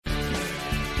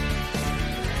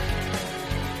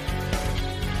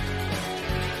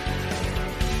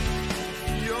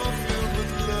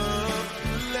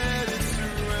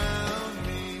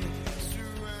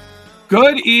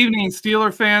Good evening,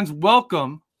 Steeler fans.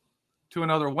 Welcome to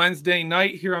another Wednesday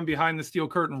night here on Behind the Steel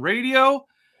Curtain Radio.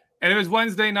 And it was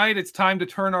Wednesday night. It's time to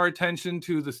turn our attention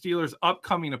to the Steelers'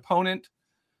 upcoming opponent,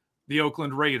 the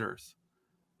Oakland Raiders.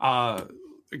 To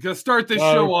start this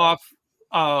show off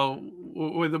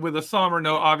with a somber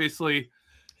note, obviously,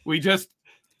 we just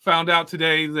found out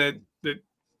today that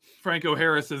Franco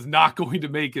Harris is not going to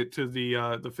make it to the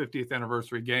 50th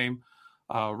anniversary game.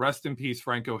 Rest in peace,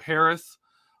 Franco Harris.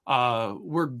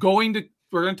 We're going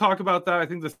to talk about that. I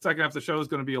think the second half of the show is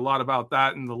going to be a lot about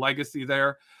that and the legacy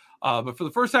there. But for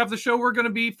the first half of the show, we're going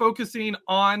to be focusing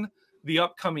on the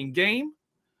upcoming game.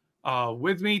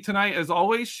 With me tonight, as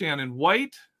always, Shannon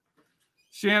White.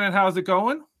 Shannon, how's it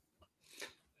going?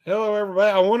 Hello,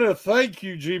 everybody. I want to thank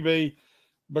you, GB,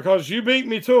 because you beat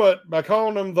me to it by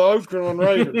calling them the Oakland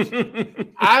Raiders.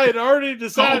 I had already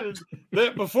decided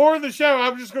that before the show,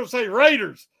 I'm just going to say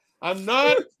Raiders. I'm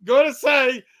not going to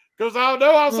say, because I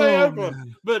know I'll say Oakland,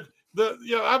 man. But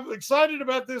I'm excited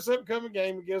about this upcoming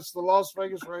game against the Las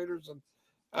Vegas Raiders and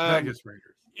Vegas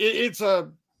Raiders.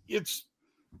 It's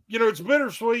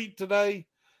bittersweet today.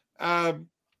 I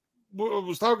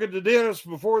was talking to Dennis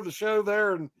before the show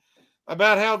there and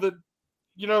about how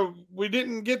we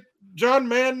didn't get John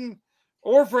Madden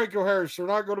or Franco Harris are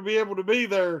not going to be able to be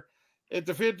there at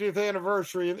the 50th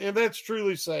anniversary, and that's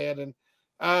truly sad. And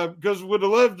because would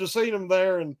have loved to see them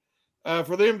there and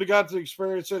for them to got to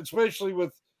experience it, especially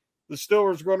with the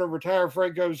Steelers going to retire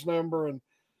Franco's number.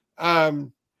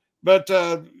 And but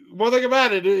one thing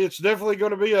about it, it's definitely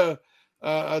going to be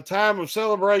a time of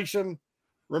celebration,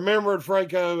 remembering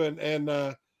Franco and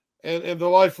the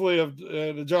life lived,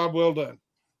 the job well done.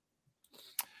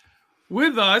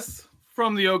 With us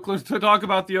from the Oakland to talk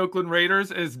about the Oakland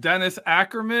Raiders is Dennis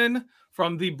Ackerman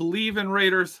from the Believe in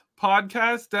Raiders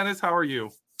podcast. Dennis, how are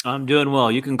you? I'm doing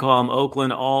well. You can call them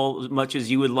Oakland all as much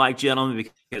as you would like, gentlemen,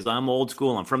 because I'm old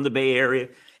school. I'm from the Bay Area.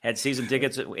 Had season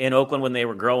tickets in Oakland when they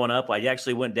were growing up. I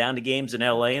actually went down to games in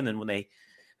L.A., and then when they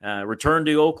returned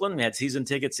to Oakland, had season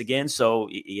tickets again. So,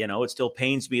 it still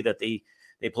pains me that they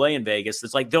play in Vegas.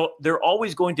 It's like they're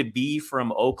always going to be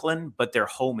from Oakland, but their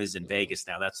home is in Vegas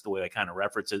now. That's the way I kind of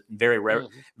reference it. Very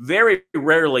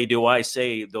rarely do I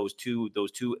say those two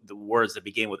the words that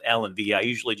begin with L and V. I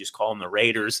usually just call them the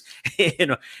Raiders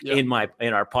in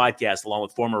our podcast, along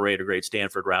with former Raider great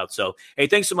Stanford Routt. So, hey,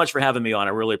 thanks so much for having me on.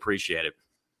 I really appreciate it.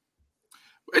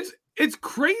 It's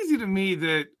crazy to me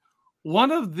that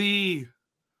one of the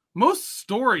most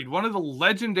storied, one of the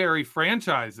legendary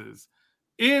franchises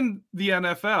in the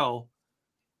NFL,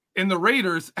 in the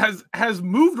Raiders, has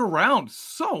moved around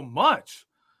so much.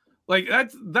 Like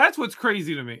that's what's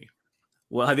crazy to me.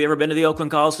 Well, have you ever been to the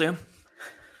Oakland Coliseum?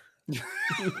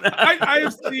 I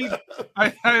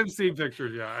have seen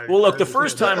pictures. Yeah. Well, look, the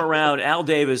first time around, Al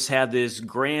Davis had this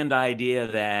grand idea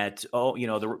that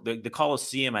the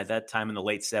Coliseum at that time in the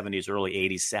late 70s, early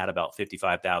 80s sat about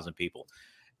 55,000 people.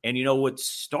 And what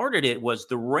started it was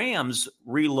the Rams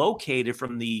relocated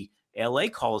from the LA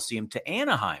Coliseum to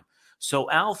Anaheim.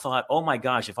 So Al thought, oh my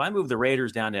gosh, if I move the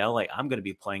Raiders down to LA, I'm going to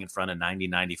be playing in front of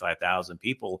 95,000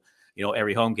 people,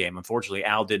 every home game. Unfortunately,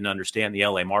 Al didn't understand the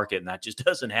LA market, and that just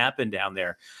doesn't happen down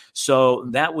there. So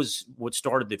that was what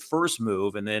started the first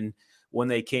move. And then when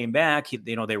they came back,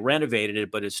 they renovated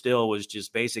it, but it still was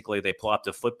just basically they plopped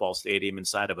a football stadium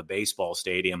inside of a baseball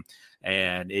stadium.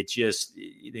 And it just,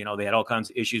 they had all kinds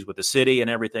of issues with the city and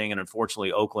everything. And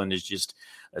unfortunately, Oakland is just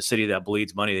a city that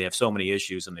bleeds money. They have so many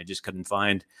issues, and they just couldn't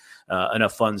find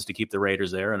enough funds to keep the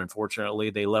Raiders there. And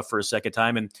unfortunately, they left for a second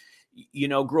time. And,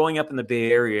 growing up in the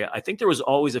Bay Area, I think there was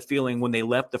always a feeling when they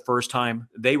left the first time,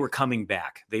 they were coming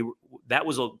back. That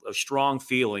was a strong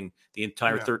feeling the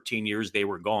entire 13 years they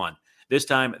were gone. This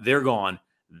time, they're gone.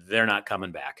 They're not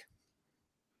coming back.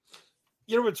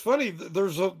 It's funny.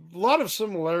 There's a lot of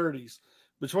similarities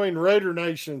between Raider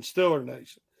Nation and Steeler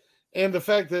Nation. And the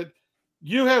fact that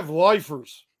you have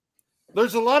lifers.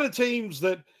 There's a lot of teams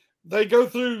that they go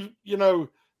through,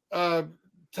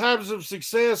 times of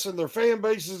success and their fan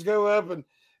bases go up, and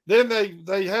then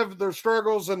they have their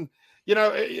struggles. And,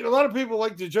 a lot of people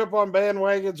like to jump on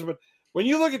bandwagons. But when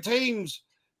you look at teams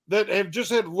that have just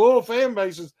had loyal fan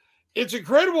bases, it's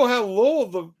incredible how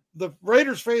loyal the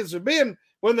Raiders fans have been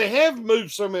when they have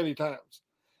moved so many times.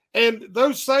 And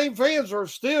those same fans are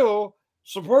still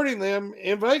supporting them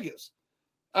in Vegas.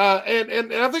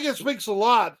 And I think it speaks a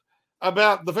lot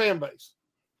about the fan base.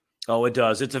 Oh, it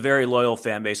does. It's a very loyal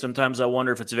fan base. Sometimes I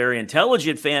wonder if it's a very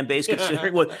intelligent fan base,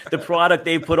 considering what the product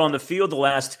they've put on the field the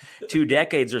last 2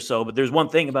 decades or so. But there's one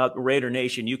thing about Raider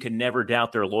Nation, you can never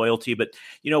doubt their loyalty. But,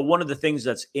 one of the things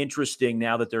that's interesting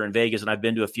now that they're in Vegas, and I've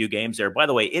been to a few games there. By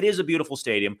the way, it is a beautiful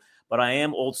stadium, but I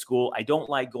am old school. I don't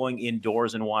like going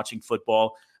indoors and watching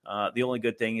football. The only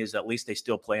good thing is at least they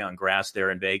still play on grass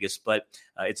there in Vegas, but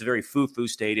it's a very foo-foo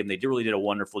stadium. They really did a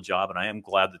wonderful job, and I am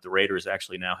glad that the Raiders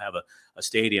actually now have a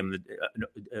stadium,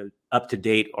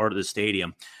 up-to-date art of the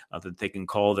stadium that they can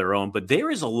call their own. But there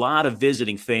is a lot of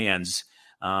visiting fans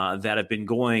that have been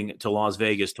going to Las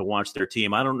Vegas to watch their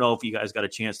team. I don't know if you guys got a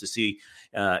chance to see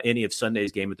any of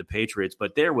Sunday's game with the Patriots,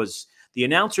 but the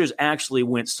announcers actually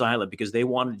went silent because they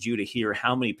wanted you to hear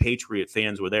how many Patriot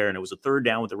fans were there. And it was a third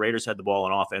down with the Raiders had the ball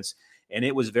on offense, and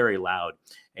it was very loud.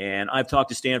 And I've talked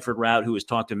to Stanford Rout, who has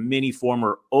talked to many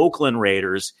former Oakland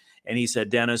Raiders, and he said,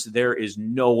 Dennis, there is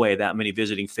no way that many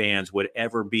visiting fans would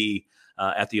ever be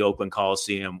at the Oakland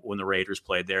Coliseum when the Raiders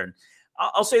played there. And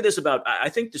I'll say this I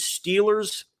think the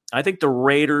Steelers, I think the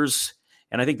Raiders,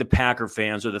 and I think the Packer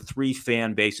fans are the three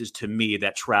fan bases to me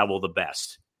that travel the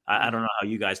best. I don't know how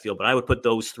you guys feel, but I would put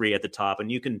those three at the top, and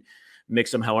you can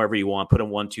mix them however you want. Put them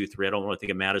 1, 2, 3. I don't really think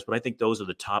it matters, but I think those are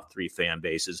the top three fan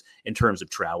bases in terms of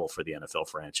travel for the NFL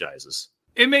franchises.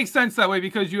 It makes sense that way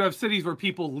because you have cities where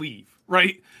people leave,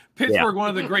 right? Pittsburgh, One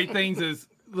of the great things is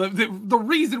the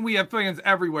reason we have fans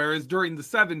everywhere is during the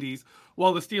 70s,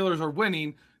 while the Steelers are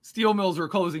winning, steel mills are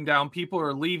closing down. People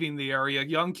are leaving the area.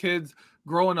 Young kids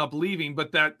growing up leaving,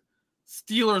 but that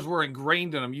Steelers were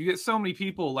ingrained in them. You get so many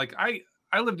people. Like I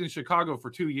lived in Chicago for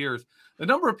 2 years. The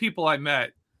number of people I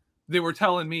met, they were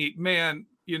telling me, man,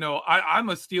 I'm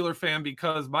a Steeler fan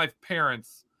because my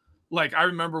parents, like, I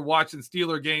remember watching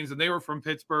Steeler games and they were from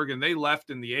Pittsburgh and they left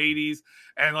in the 80s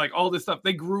and like all this stuff.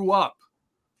 They grew up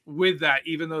with that,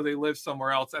 even though they live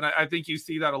somewhere else. And I think you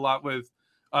see that a lot with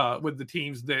the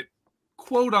teams that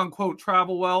quote unquote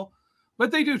travel well,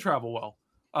 but they do travel well.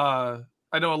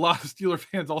 I know a lot of Steeler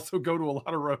fans also go to a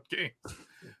lot of road games.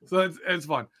 So it's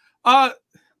fun.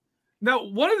 Now,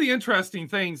 one of the interesting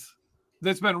things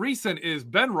that's been recent is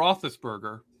Ben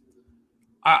Roethlisberger.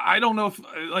 I don't know if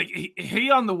like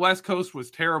he on the West Coast was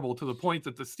terrible to the point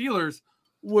that the Steelers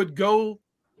would go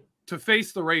to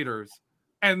face the Raiders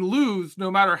and lose no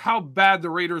matter how bad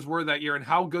the Raiders were that year and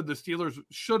how good the Steelers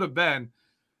should have been.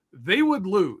 They would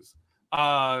lose.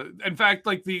 In fact,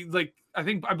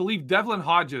 I believe Devlin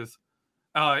Hodges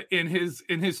in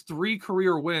his 3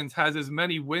 career wins has as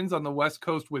many wins on the West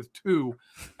Coast with 2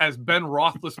 as Ben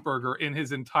Roethlisberger in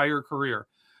his entire career.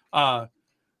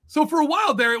 So for a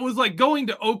while there, it was like going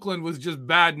to Oakland was just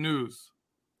bad news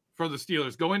for the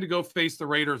Steelers. Going to go face the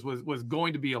Raiders was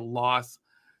going to be a loss.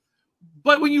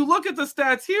 But when you look at the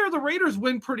stats here, the Raiders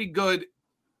win pretty good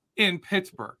in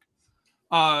Pittsburgh.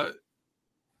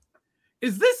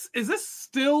 Is this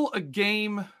still a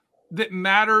game that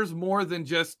matters more than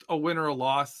just a win or a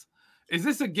loss? Is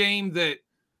this a game that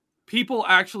people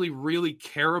actually really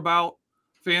care about,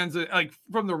 fans like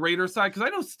from the Raiders side?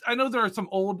 Because I know there are some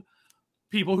old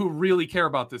people who really care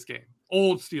about this game,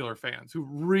 old Steeler fans who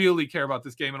really care about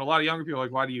this game, and a lot of younger people are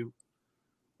like, why do you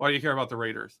care about the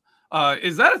Raiders?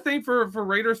 Is that a thing for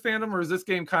Raiders fandom, or is this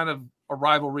game kind of a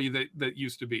rivalry that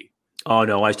used to be? Oh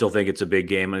no, I still think it's a big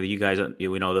game. You guys,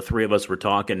 the three of us were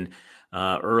talking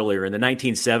earlier in the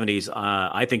 1970s.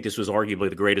 I think this was arguably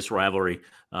the greatest rivalry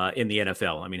in the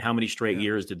NFL. I mean, how many straight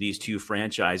years did these two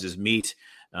franchises meet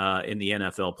in the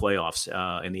NFL playoffs,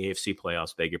 in the AFC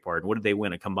playoffs, beg your pardon? What did they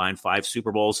win? A combined 5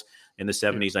 Super Bowls in the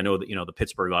 70s. I know that, the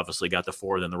Pittsburgh obviously got the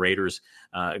 4, then the Raiders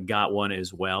got one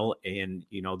as well. And,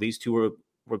 these two were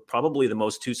probably the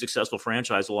most 2 successful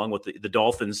franchise, along with the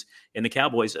Dolphins and the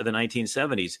Cowboys of the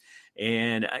 1970s.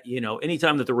 And,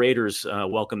 anytime that the Raiders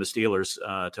welcomed the Steelers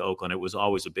to Oakland, it was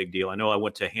always a big deal. I know I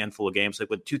went to a handful of games. Like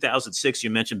with 2006, you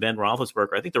mentioned Ben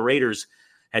Roethlisberger. I think the Raiders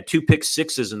had 2 pick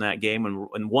sixes in that game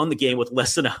and won the game with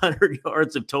less than 100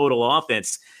 yards of total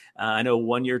offense. I know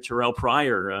one year Terrell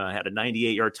Pryor had a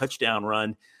 98-yard touchdown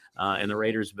run, and the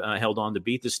Raiders held on to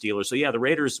beat the Steelers. So, yeah, the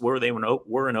Raiders, were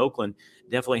in Oakland,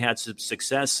 definitely had some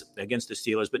success against the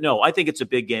Steelers. But, no, I think it's a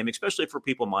big game, especially for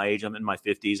people my age. I'm in my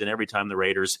 50s, and every time the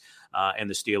Raiders and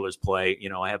the Steelers play,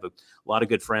 I have a lot of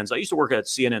good friends. I used to work at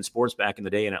CNN Sports back in the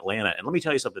day in Atlanta, and let me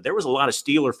tell you something. There was a lot of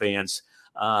Steeler fans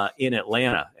in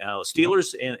Atlanta.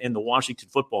 Steelers and the Washington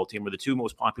football team were the 2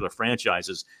 most popular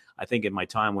franchises, I think, in my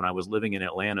time when I was living in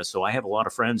Atlanta. So I have a lot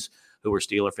of friends who were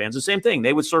Steeler fans. The same thing.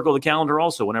 They would circle the calendar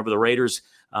also whenever the Raiders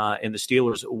and the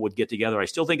Steelers would get together. I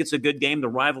still think it's a good game. The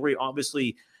rivalry,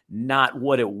 obviously, not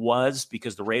what it was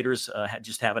because the Raiders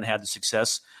just haven't had the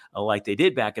success like they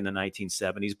did back in the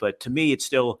 1970s. But to me, it's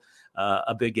still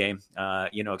a big game.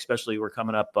 Especially we're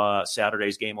coming up.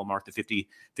 Saturday's game will mark the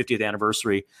 50th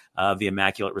anniversary of the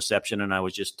Immaculate Reception. And I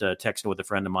was just texting with a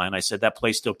friend of mine. I said, that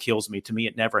play still kills me. To me,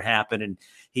 it never happened. And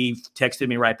he texted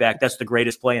me right back, that's the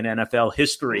greatest play in NFL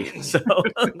history. So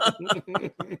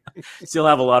still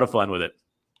have a lot of fun with it.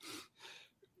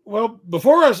 Well,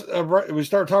 before we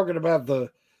start talking about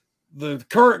the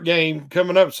current game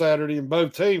coming up Saturday in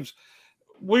both teams,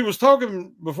 we was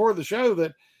talking before the show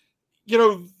that,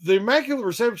 the Immaculate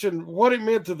Reception, what it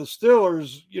meant to the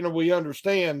Steelers, we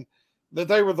understand that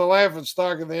they were the laughing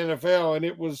stock of the NFL, and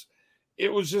it was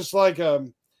just like a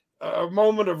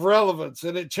moment of relevance,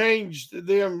 and it changed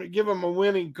them, give them a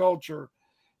winning culture.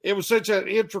 It was such an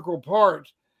integral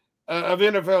part of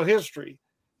NFL history.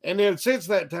 And then since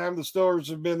that time, the Steelers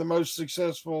have been the most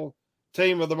successful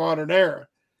team of the modern era.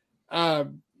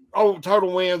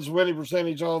 Total wins, winning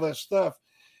percentage, all that stuff.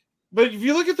 But if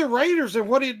you look at the Raiders and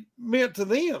what it meant to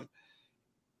them,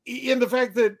 in the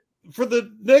fact that for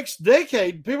the next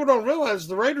decade, people don't realize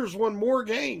the Raiders won more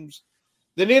games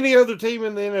than any other team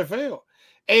in the NFL.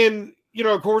 And,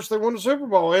 of course, they won the Super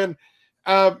Bowl. And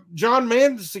John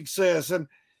Madden's success. And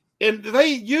they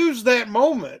used that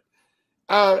moment.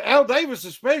 Al Davis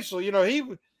especially,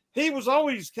 he was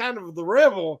always kind of the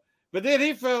rebel, but then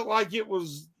he felt like it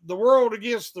was the world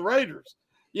against the Raiders,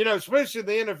 especially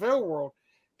the NFL world.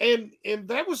 And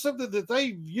that was something that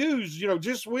they used,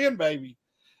 just win, baby.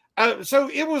 So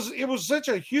it was such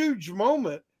a huge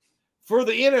moment for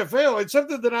the NFL. It's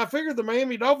something that I figured the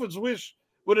Miami Dolphins wish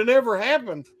would have never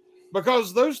happened,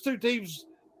 because those two teams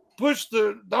pushed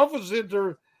the Dolphins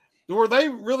into where they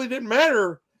really didn't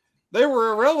matter. They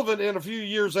were irrelevant in a few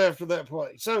years after that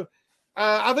play. So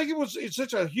I think it's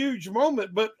such a huge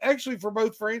moment, but actually for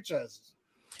both franchises.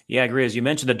 Yeah, I agree. As you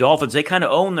mentioned, the Dolphins, they kind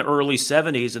of owned the early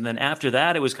 70s. And then after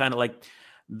that, it was kind of like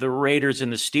the Raiders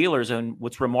and the Steelers. And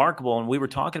what's remarkable, and we were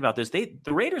talking about this, the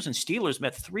Raiders and Steelers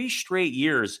met 3 straight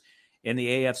years in the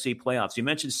AFC playoffs. You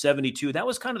mentioned 72. That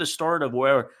was kind of the start of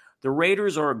where the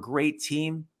Raiders are a great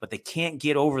team, but they can't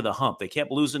get over the hump. They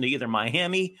kept losing to either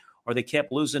Miami or they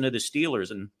kept losing to the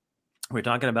Steelers. And we're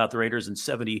talking about the Raiders in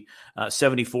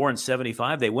 74 and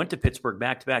 75. They went to Pittsburgh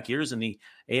back-to-back years in the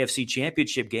AFC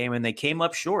Championship game, and they came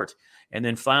up short. And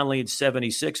then finally in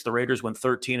 76, the Raiders went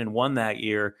 13-1 that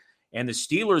year. And the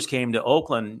Steelers came to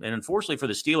Oakland, and unfortunately for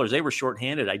the Steelers, they were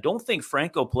shorthanded. I don't think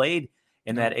Franco played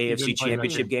in that AFC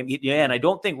Championship game. Yeah, and I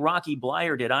don't think Rocky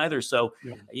Blyer did either. So,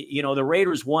 the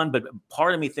Raiders won, but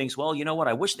part of me thinks, well, you know what?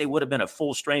 I wish they would have been at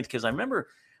full strength, because I remember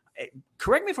 –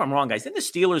 correct me if I'm wrong, guys. I think the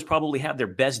Steelers probably have their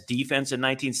best defense in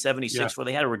 1976, where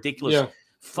they had a ridiculous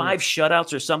 5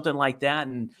 shutouts or something like that.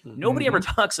 And nobody ever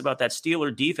talks about that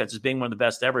Steeler defense as being one of the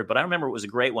best ever. But I remember it was a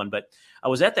great one. But I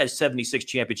was at that 76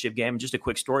 championship game. Just a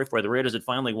quick story for you. The Raiders had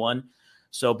finally won.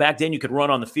 So back then you could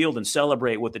run on the field and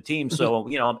celebrate with the team. So,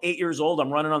 I'm 8 years old.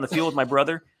 I'm running on the field with my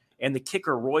brother. And the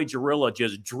kicker, Roy Jarilla,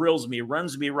 just drills me,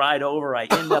 runs me right over. I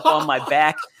end up on my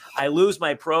back. I lose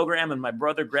my program, and my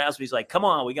brother grabs me. He's like, come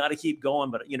on, we got to keep going.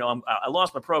 But, I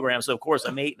lost my program, so, of course,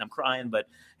 I'm 8 and I'm crying. But,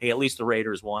 hey, at least the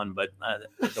Raiders won. But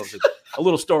that was a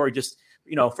little story just,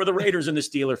 for the Raiders and the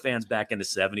Steeler fans back in the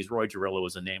 70s. Roy Jarilla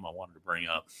was a name I wanted to bring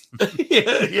up.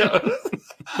 Yeah.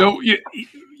 So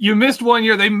you missed 1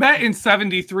 year. They met in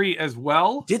 73 as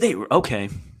well. Did they? Okay.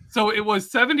 So it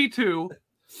was 72,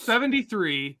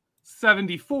 73,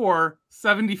 74,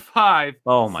 75,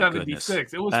 oh my 76.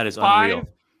 Goodness. It was that is 5 unreal.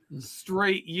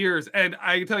 Straight years. And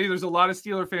I can tell you there's a lot of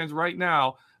Steeler fans right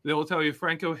now that will tell you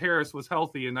Franco Harris was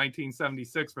healthy in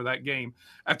 1976 for that game.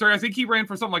 After I think he ran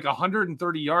for something like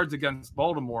 130 yards against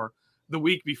Baltimore the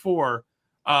week before.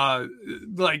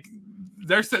 Like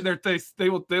they're sitting there, they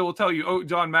will tell you, oh,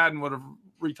 John Madden would have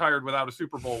retired without a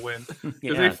Super Bowl win.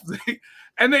 Yeah.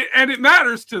 And it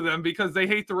matters to them because they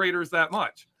hate the Raiders that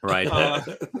much. Right.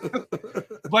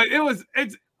 But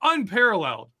it's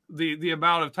unparalleled the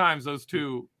amount of times those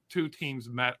two teams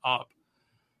met up.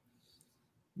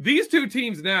 These two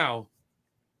teams now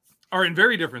are in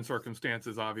very different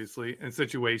circumstances, obviously, and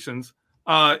situations.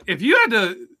 If you had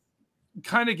to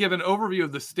kind of give an overview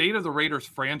of the state of the Raiders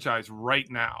franchise right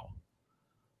now,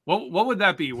 what would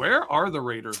that be? Where are the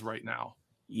Raiders right now?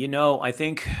 I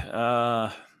think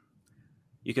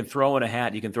you can throw in a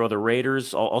hat. You can throw the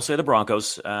Raiders. I'll say the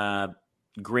Broncos,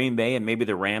 Green Bay, and maybe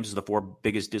the Rams as the 4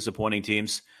 biggest disappointing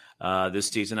teams this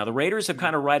season. Now, the Raiders have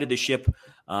kind of righted the ship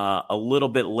a little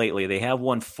bit lately. They have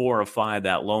won 4 of 5.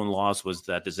 That lone loss was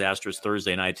that disastrous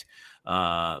Thursday night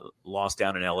loss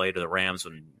down in L.A. to the Rams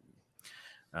when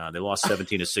they lost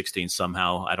 17-16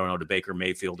 somehow. I don't know, to Baker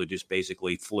Mayfield, who just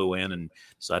basically flew in and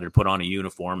decided to put on a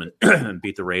uniform and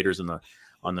beat the Raiders in the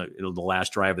on the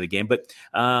last drive of the game. But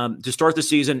to start the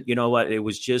season, you know what? It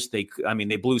was just they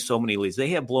blew so many leads. They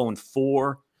have blown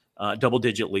 4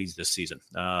 double-digit leads this season.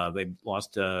 They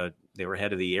lost. They were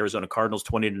ahead of the Arizona Cardinals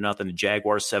 20-0, the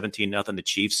Jaguars 17-0, the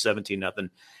Chiefs 17-0, and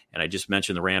I just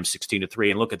mentioned the Rams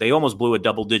 16-3. And look, they almost blew a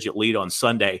double-digit lead on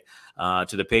Sunday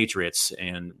to the Patriots.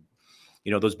 And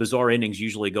you know, those bizarre endings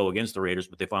usually go against the Raiders,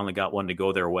 but they finally got one to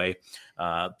go their way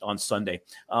on Sunday.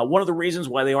 One of the reasons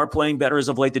why they are playing better as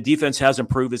of late, the defense has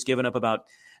improved. It's given up about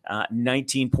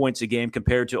 19 points a game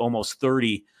compared to almost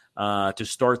 30 to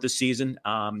start the season.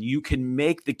 You can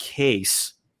make the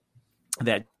case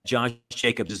that Josh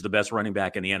Jacobs is the best running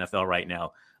back in the NFL right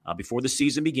now. Before the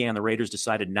season began, the Raiders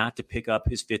decided not to pick up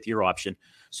his 5th-year option.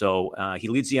 So he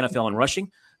leads the NFL in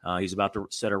rushing. He's about to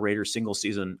set a Raiders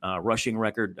single-season rushing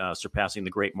record, surpassing the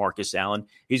great Marcus Allen.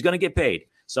 He's going to get paid.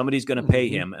 Somebody's going to pay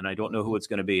him, and I don't know who it's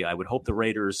going to be. I would hope the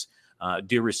Raiders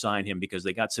do resign him because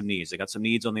they got some needs. They got some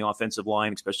needs on the offensive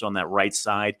line, especially on that right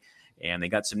side, and they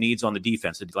got some needs on the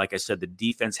defense. Like I said, the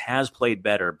defense has played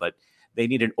better, but they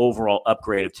need an overall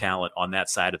upgrade of talent on that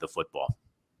side of the football.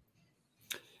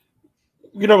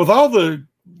 You know, with all the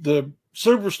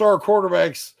superstar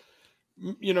quarterbacks,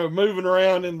 you know, moving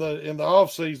around in the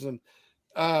off season,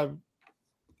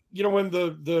 you know, when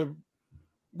the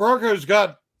Broncos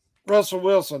got Russell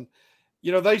Wilson,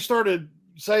 you know, they started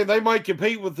saying they might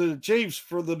compete with the Chiefs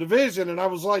for the division. And I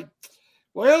was like,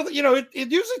 well, you know, it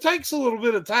usually takes a little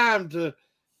bit of time to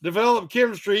develop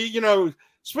chemistry, you know,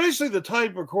 especially the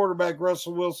type of quarterback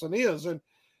Russell Wilson is. And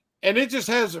it just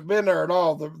hasn't been there at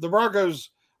all. The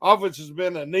Broncos offense has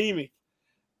been anemic.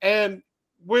 And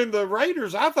when the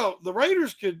Raiders, I thought the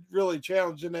Raiders could really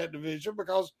challenge in that division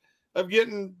because of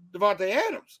getting Devontae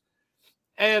Adams.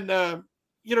 And,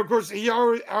 you know, of course, he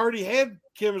already had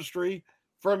chemistry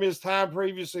from his time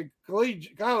previous at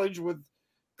college with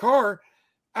Carr.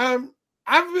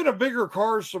 I've been a bigger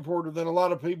Carr supporter than a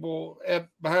lot of people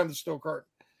behind the steel curtain.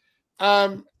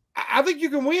 I think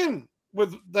you can win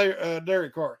with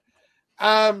Derek Carr.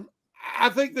 I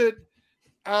think that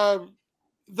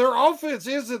their offense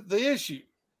isn't the issue.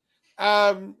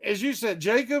 As you said,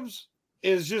 Jacobs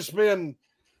has just been,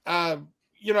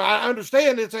 you know, I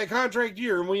understand it's a contract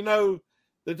year and we know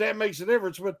that makes a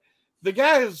difference, but the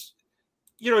guy is,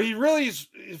 you know, he really is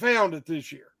found it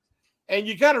this year. And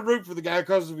you got to root for the guy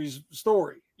because of his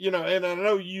story, you know, and I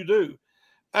know you do.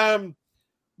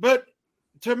 But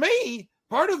to me,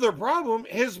 part of their problem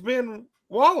has been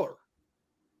Waller.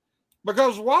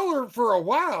 Because Waller, for a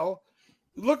while,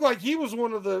 looked like he was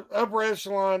one of the upper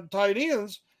echelon tight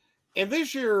ends. And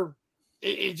this year,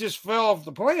 it just fell off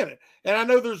the planet. And I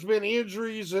know there's been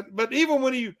injuries, but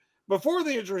even before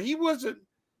the injury, he wasn't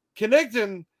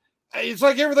connecting. It's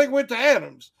like everything went to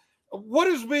Adams. What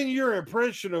has been your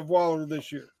impression of Waller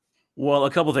this year? Well,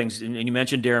 a couple things. And you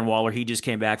mentioned Darren Waller. He just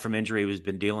came back from injury. He's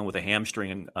been dealing with a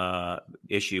hamstring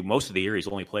issue. Most of the year, he's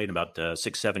only played about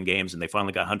 6-7 games, and they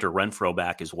finally got Hunter Renfrow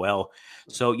back as well.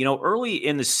 So, you know, early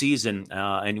in the season,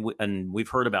 and we've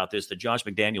heard about this, the Josh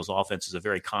McDaniels offense is a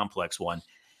very complex one.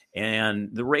 And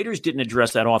the Raiders didn't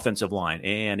address that offensive line,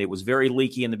 and it was very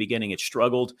leaky in the beginning. It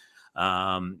struggled.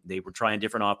 They were trying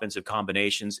different offensive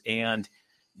combinations, and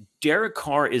Derek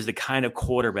Carr is the kind of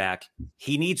quarterback,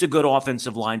 he needs a good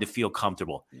offensive line to feel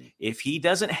comfortable. If he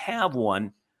doesn't have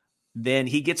one, then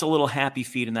he gets a little happy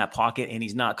feet in that pocket and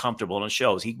he's not comfortable, and it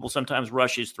shows. He will sometimes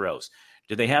rush his throws.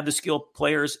 Do they have the skilled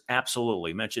players?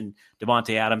 Absolutely. Mentioned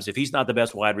Devontae Adams. If he's not the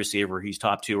best wide receiver, he's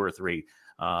top 2 or 3.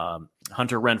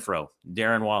 Hunter Renfrow,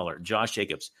 Darren Waller, Josh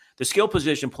Jacobs. The skill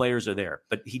position players are there,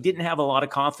 but he didn't have a lot of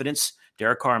confidence,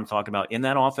 Derek Carr I'm talking about, in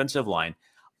that offensive line.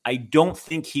 I don't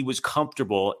think he was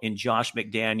comfortable in Josh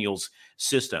McDaniels'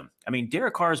 system. I mean,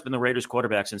 Derek Carr has been the Raiders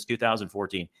quarterback since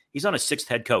 2014. He's on his 6th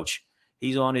head coach.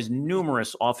 He's on his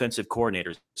numerous offensive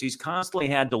coordinators. He's constantly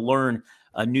had to learn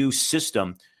a new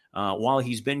system while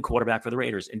he's been quarterback for the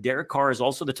Raiders. And Derek Carr is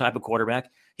also the type of quarterback,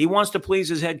 he wants to please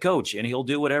his head coach, and he'll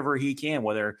do whatever he can,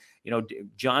 whether, you know,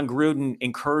 John Gruden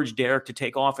encouraged Derek to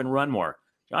take off and run more.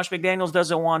 Josh McDaniels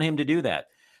doesn't want him to do that.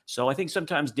 So I think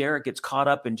sometimes Derek gets caught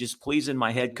up in just pleasing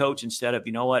my head coach instead of,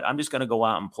 you know what, I'm just going to go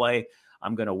out and play.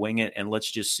 I'm going to wing it, and let's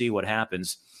just see what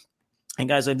happens. And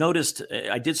guys, I've noticed,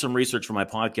 I did some research for my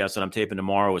podcast that I'm taping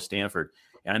tomorrow with Stanford,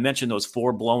 and I mentioned those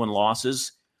 4 blown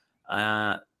losses.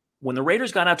 When the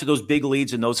Raiders got out to those big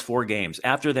leads in those 4 games,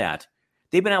 after that,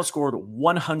 they've been outscored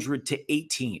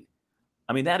 100-18.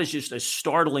 I mean, that is just a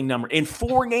startling number. In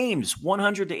 4 games,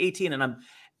 100-18,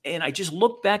 and I just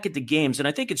look back at the games, and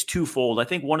I think it's twofold. I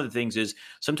think one of the things is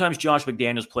sometimes Josh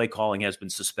McDaniels' play calling has been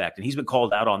suspect, and he's been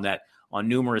called out on that on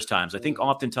numerous times. I think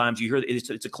oftentimes you hear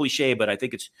it's a cliche, but I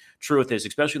think it's true with this,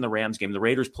 especially in the Rams game. The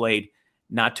Raiders played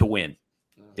not to win.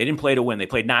 They didn't play to win. They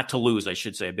played not to lose, I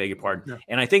should say. I beg your pardon. Yeah.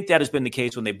 And I think that has been the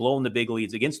case when they've blown the big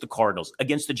leads against the Cardinals,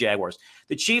 against the Jaguars.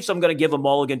 The Chiefs, I'm going to give a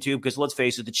mulligan to because let's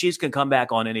face it, the Chiefs can come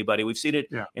back on anybody. We've seen it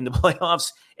in the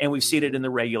playoffs and we've seen it in the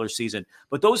regular season.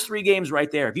 But those 3 games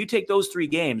right there, if you take those 3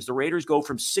 games, the Raiders go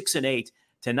from 6-8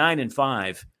 to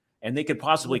 9-5, and they could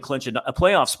possibly clinch a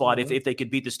playoff spot if they could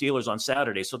beat the Steelers on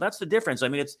Saturday. So that's the difference. I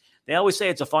mean, they always say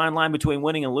it's a fine line between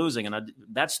winning and losing, and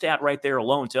that stat right there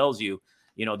alone tells you,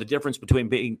 the difference between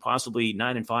being possibly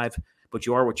 9-5, but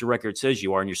you are what your record says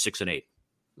you are, and you're 6-8.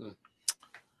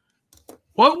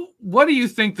 What do you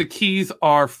think the keys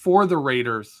are for the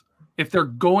Raiders if they're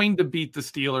going to beat the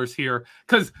Steelers here?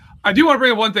 Because I do want to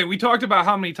bring up one thing. We talked about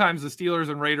how many times the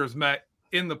Steelers and Raiders met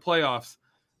in the playoffs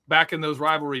back in those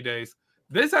rivalry days.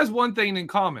 This has one thing in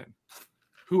common.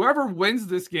 Whoever wins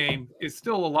this game is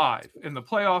still alive in the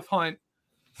playoff hunt.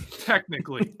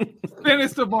 Technically,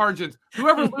 thinnest of margins.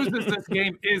 Whoever loses this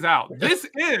game is out. This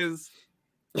is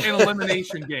an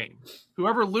elimination game.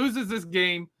 Whoever loses this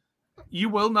game, you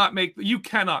cannot make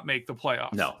the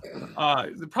playoffs. No,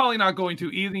 they're probably not going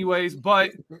to anyways.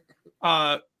 But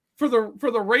for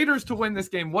the Raiders to win this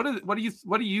game, what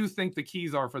do you think the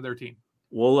keys are for their team?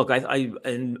 Well, look, I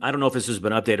don't know if this has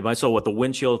been updated, but I saw the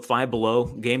wind chill 5 below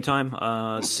game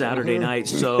time Saturday night.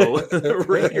 So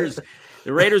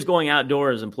the Raiders going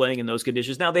outdoors and playing in those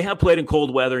conditions. Now, they have played in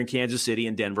cold weather in Kansas City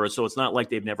and Denver, so it's not like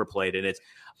they've never played in it.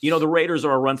 The Raiders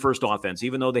are a run-first offense.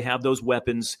 Even though they have those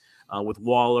weapons with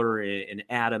Waller and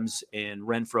Adams and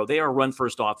Renfro, they are a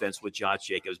run-first offense with Josh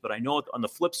Jacobs. But I know on the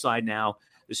flip side now,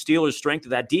 the Steelers' strength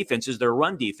of that defense is their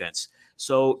run defense.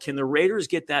 So can the Raiders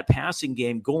get that passing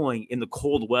game going in the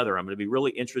cold weather? I'm going to be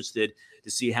really interested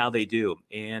to see how they do.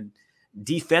 And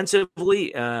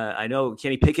defensively, I know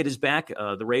Kenny Pickett is back.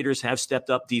 The Raiders have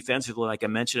stepped up defensively, like I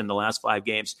mentioned, in the last 5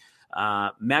 games.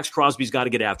 Max Crosby's got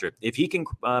to get after it. If he can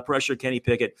pressure Kenny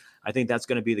Pickett, I think that's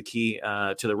going to be the key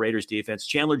to the Raiders defense.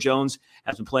 Chandler Jones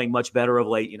has been playing much better of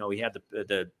late. He had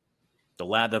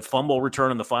the fumble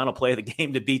return on the final play of the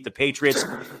game to beat the Patriots.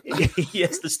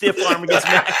 Yes, the stiff arm against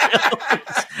Mac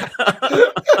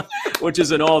Jones, which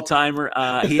is an all-timer.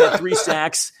 He had 3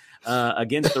 sacks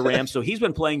against the Rams, so he's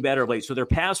been playing better of late. So their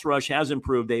pass rush has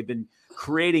improved. They've been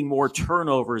creating more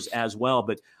turnovers as well.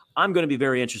 But I'm going to be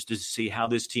very interested to see how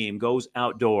this team goes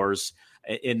outdoors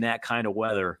in that kind of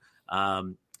weather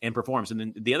and performs. And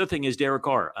then the other thing is Derek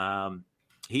Carr.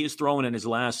 He is throwing in his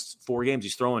last 4 games.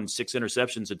 He's throwing 6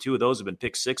 interceptions, and 2 of those have been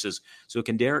pick sixes. So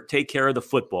can Derek take care of the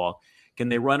football? Can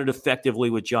they run it effectively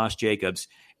with Josh Jacobs?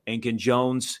 And can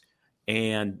Jones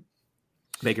and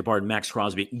Max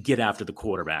Crosby get after the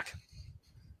quarterback?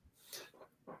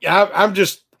 Yeah, I'm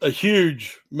just a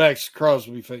huge Max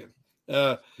Crosby fan.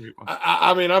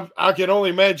 I mean, I can only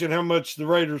imagine how much the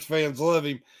Raiders fans love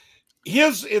him.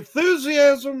 His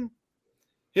enthusiasm,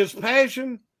 his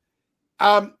passion.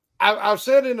 I've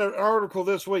said in an article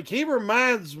this week, he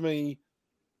reminds me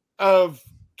of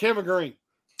Kevin Green.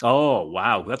 Oh,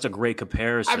 wow. That's a great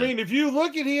comparison. I mean, if you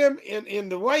look at him in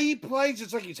the way he plays,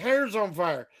 it's like his hair's on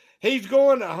fire. He's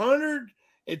going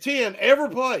 110 every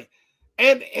play.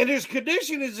 And his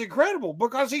condition is incredible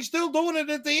because he's still doing it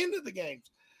at the end of the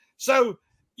games. So,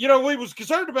 we was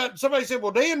concerned about, somebody said,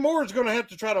 well, Dan Moore is going to have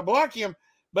to try to block him,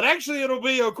 but actually it'll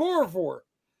be Okorafor.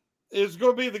 It's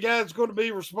going to be the guy that's going to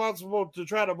be responsible to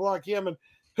try to block him. And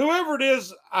whoever it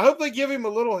is, I hope they give him a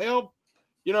little help,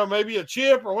 maybe a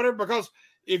chip or whatever, because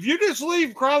if you just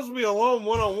leave Crosby alone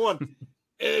one-on-one,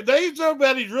 there's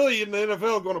nobody's really in the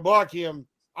NFL going to block him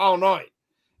all night.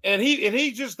 And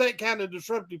he's just that kind of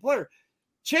disruptive player.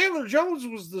 Chandler Jones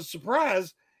was the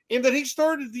surprise in that he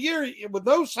started the year with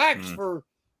no sacks for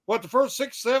the first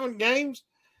 6-7 games.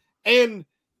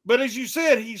 But as you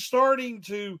said, he's starting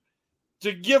to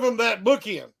give him that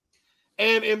bookend.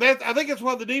 And that, I think that's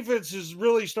why the defense has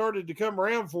really started to come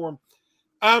around for him.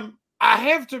 I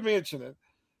have to mention it.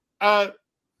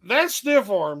 That stiff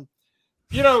arm,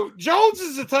 Jones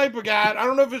is the type of guy, I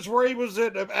don't know if it's where he was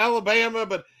at Alabama,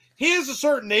 but he has a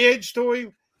certain edge to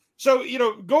him. So,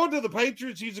 going to the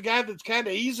Patriots, he's a guy that's kind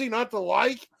of easy not to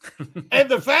like. And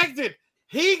the fact that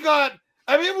he got,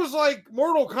 it was like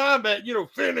Mortal Kombat,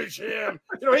 finish him.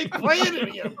 He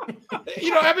planted him.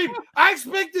 I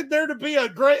expected there to be a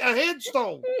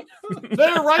headstone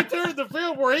there, right there in the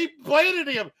field where he planted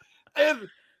him. And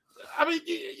how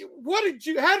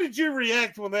did you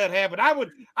react when that happened? I would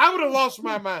have lost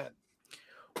my mind.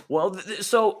 Well,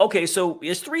 so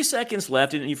it's 3 seconds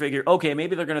left, and you figure, okay,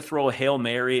 maybe they're going to throw a Hail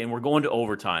Mary, and we're going to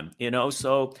overtime,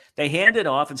 So they hand it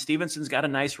off, and Stevenson's got a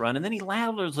nice run, and then he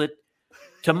laterals it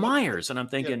to Myers. And I'm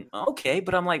thinking, okay,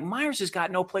 but I'm like, Myers has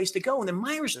got no place to go. And then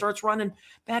Myers starts running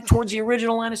back towards the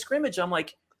original line of scrimmage. I'm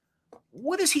like,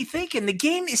 what is he thinking? The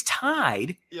game is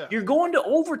tied. Yeah. You're going to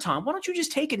overtime. Why don't you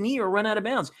just take a knee or run out of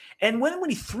bounds? And when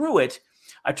he threw it,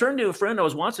 I turned to a friend I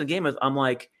was watching the game with. I'm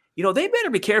like, they better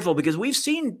be careful because we've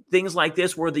seen things like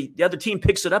this where the other team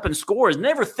picks it up and scores,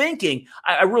 never thinking.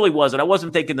 I really wasn't. I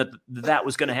wasn't thinking that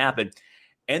was going to happen.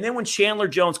 And then when Chandler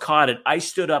Jones caught it, I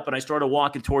stood up and I started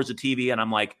walking towards the TV, and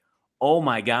I'm like, oh,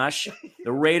 my gosh,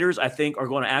 the Raiders, I think, are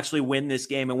going to actually win this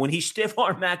game. And when he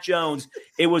stiff-armed Mac Jones,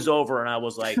 it was over, and I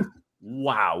was like,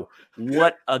 wow,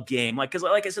 what a game. Because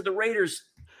like I said, the Raiders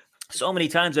so many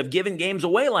times have given games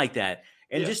away like that.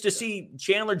 And just to see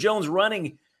Chandler Jones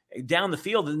running down the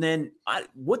field, and then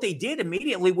what they did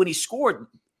immediately when he scored,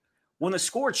 when the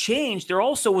score changed, there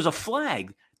also was a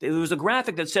flag. There was a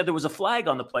graphic that said there was a flag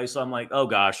on the play. So I'm like, oh,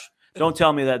 gosh, don't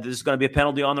tell me that this is going to be a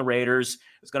penalty on the Raiders.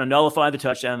 It's going to nullify the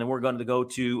touchdown, and then we're going to go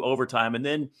to overtime. And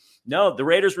then, no, the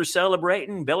Raiders were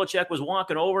celebrating. Belichick was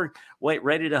walking over,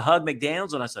 ready to hug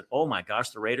McDaniels. And I said, oh, my gosh,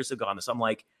 the Raiders have gone this. I'm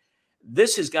like,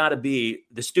 this has got to be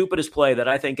the stupidest play that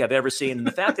I think I've ever seen. And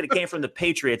the fact that it came from the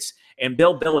Patriots and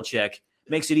Bill Belichick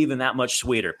makes it even that much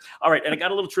sweeter. All right, and I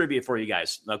got a little trivia for you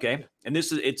guys, okay? And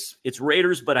this is it's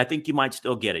Raiders, but I think you might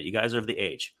still get it. You guys are of the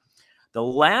age. The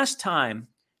last time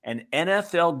an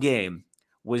NFL game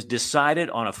was decided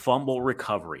on a fumble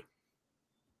recovery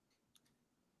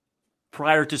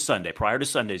prior to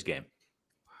Sunday's game.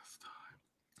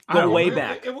 Go way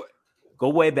back. Go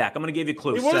way back. I'm going to give you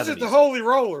clues. It wasn't the Holy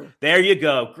Roller. There you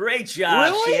go. Great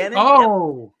job, really? Shannon.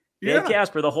 Oh, Dave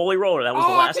Casper, the Holy Roller. That was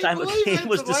the last time the game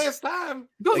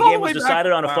was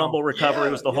decided on a fumble recovery.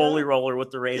 It was the Holy Roller with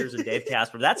the Raiders and Dave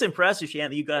Casper. That's impressive,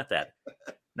 Shannon. You got that.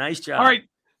 Nice job. All right.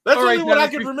 That's only what I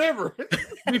can remember.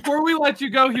 Before we let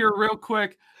you go here real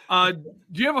quick, do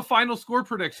you have a final score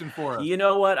prediction for us? You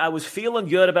know what? I was feeling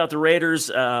good about the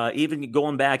Raiders, even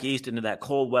going back east into that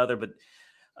cold weather, but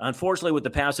unfortunately, with the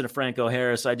passing of Franco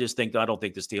Harris, I don't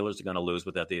think the Steelers are going to lose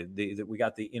with that. We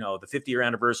got the 50-year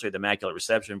anniversary of the Immaculate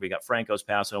Reception. We got Franco's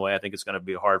passing away. I think it's going to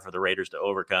be hard for the Raiders to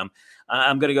overcome.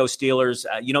 I'm going to go Steelers.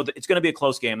 It's going to be a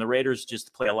close game. The Raiders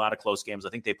just play a lot of close games.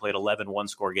 I think they played 11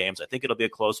 one-score games. I think it'll be a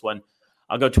close one.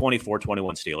 I'll go 24-21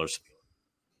 Steelers.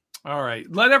 All right.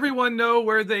 Let everyone know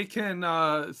where they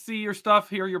can see your stuff,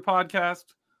 hear your podcast,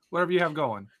 whatever you have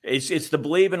going. It's the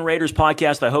Believe in Raiders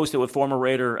podcast. I host it with former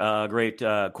Raider, great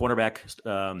cornerback,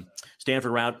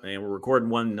 Stanford Route, and we're recording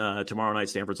one tomorrow night.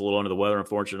 Stanford's a little under the weather,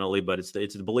 unfortunately, but it's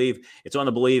the Believe. It's on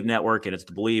the Believe Network, and it's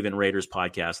the Believe in Raiders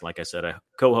podcast. Like I said, I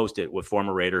co-host it with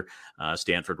former Raider,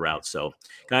 Stanford Route. So,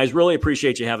 guys, really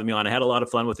appreciate you having me on. I had a lot of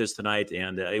fun with this tonight,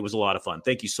 and it was a lot of fun.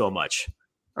 Thank you so much.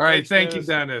 All right, thank you,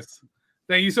 Dennis.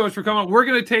 Thank you so much for coming. We're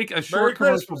going to take a short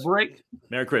commercial break.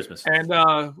 Merry Christmas. And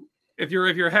if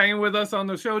you're hanging with us on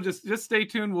the show, just stay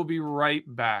tuned. We'll be right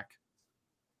back.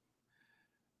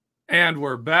 And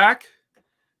we're back.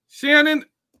 Shannon,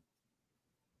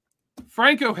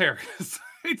 Franco Harris.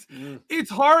 It's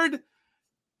hard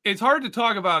to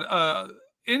talk about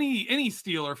any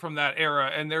Steeler from that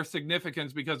era and their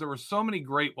significance because there were so many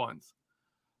great ones.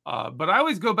 But I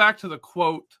always go back to the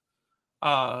quote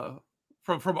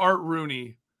from Art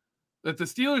Rooney that the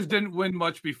Steelers didn't win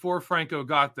much before Franco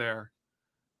got there,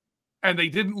 and they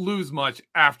didn't lose much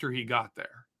after he got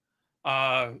there.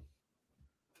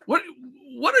 What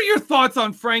are your thoughts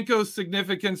on Franco's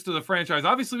significance to the franchise?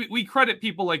 Obviously, we credit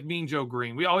people like Mean Joe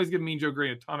Green. We always give Mean Joe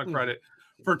Green a ton of credit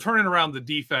for turning around the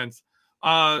defense.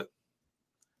 Where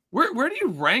do you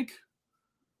rank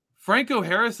Franco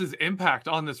Harris's impact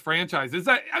on this franchise? Is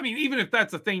that, I mean, even if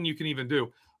that's a thing you can even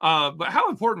do, but how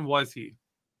important was he?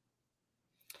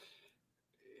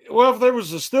 Well, if there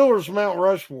was a Steelers Mount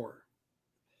Rushmore,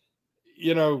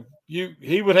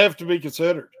 he would have to be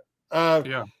considered.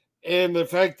 And the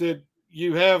fact that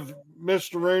you have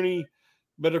Mr. Rooney,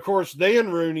 but of course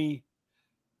Dan Rooney,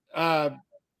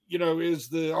 is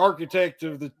the architect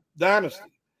of the dynasty.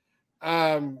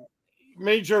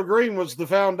 Mean Joe Green was the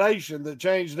foundation that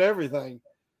changed everything.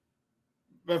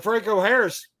 But Franco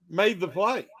Harris made the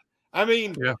play. I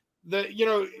mean,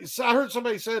 I heard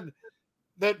somebody said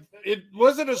that it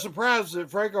wasn't a surprise that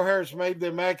Franco Harris made the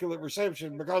Immaculate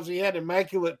Reception because he had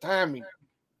immaculate timing.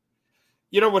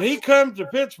 When he come to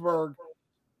Pittsburgh,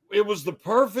 it was the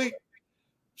perfect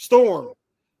storm.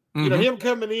 Mm-hmm. Him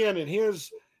coming in and his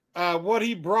what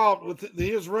he brought with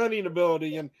his running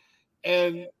ability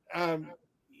and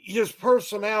his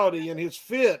personality and his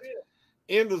fit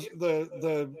in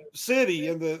the city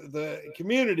and the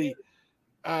community.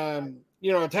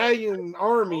 Italian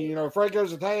army,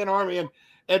 Franco's Italian army,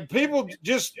 and people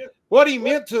just what he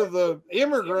meant to the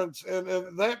immigrants and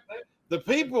the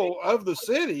people of the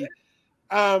city,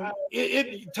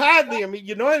 it tied them, it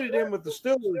united them with the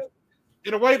Steelers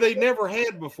in a way they never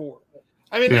had before.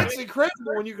 I mean, it's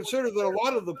incredible when you consider that a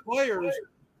lot of the players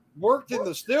worked in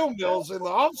the steel mills in the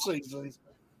off seasons,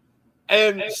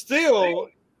 and still,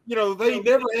 you know, they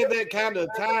never had that kind of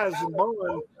ties and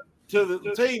bond to the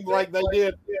team like they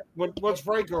did once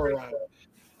Franco arrived.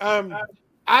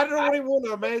 I don't even want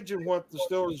to imagine what the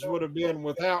Steelers would have been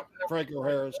without Franco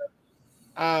Harris.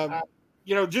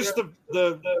 You know, just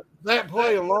that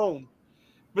play alone.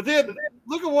 But then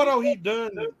look at what all he'd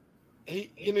done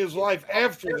in his life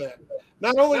after that.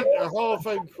 Not only a Hall of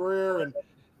Fame career, and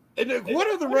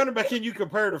what other running back can you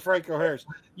compare to Franco Harris?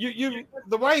 You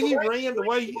the way he ran, the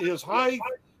way his height,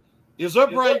 his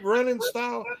upright running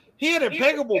style, he had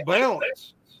impeccable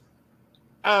balance,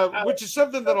 which is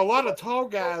something that a lot of tall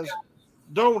guys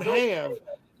don't have.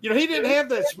 You know, he didn't have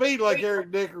that speed like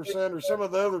Eric Dickerson or some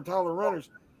of the other taller runners.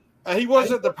 He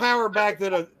wasn't the power back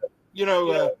that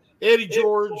Eddie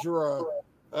George or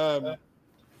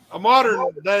a modern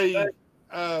day.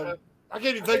 I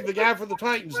can't even think of the guy for the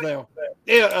Titans now.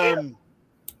 Yeah,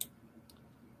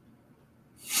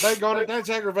 that's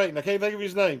aggravating. I can't think of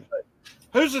his name.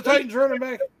 Who's the Titans running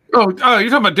back? Oh, you're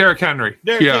talking about Derrick Henry.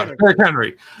 Derrick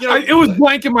Henry. You know, it was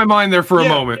blank in my mind there for a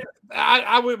moment.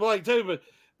 I went blank too, but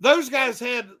those guys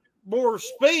had more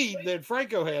speed than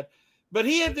Franco had. But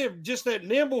he had just that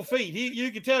nimble feet.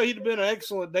 You could tell he'd have been an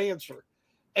excellent dancer.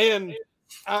 And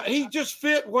he just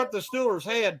fit what the Steelers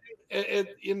had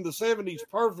in the 70s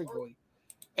perfectly.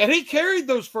 And he carried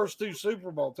those first two Super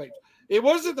Bowl teams. It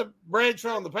wasn't the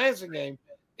Bradshaw in the passing game.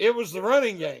 It was the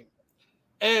running game.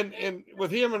 And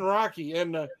with him and Rocky.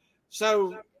 And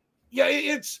so, yeah,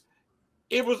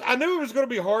 it was. I knew it was going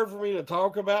to be hard for me to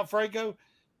talk about Franco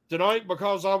tonight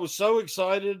because I was so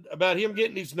excited about him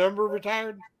getting his number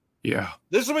retired. Yeah.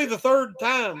 This will be the third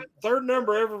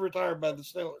number ever retired by the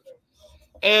Steelers.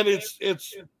 And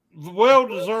it's well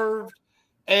deserved.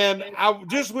 And I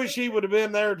just wish he would have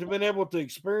been there to been able to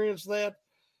experience that.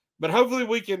 But hopefully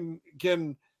we can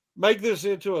make this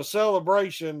into a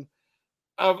celebration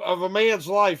of a man's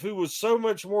life who was so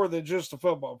much more than just a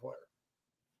football player.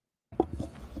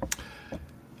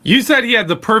 You said he had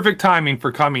the perfect timing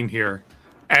for coming here.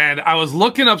 And I was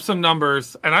looking up some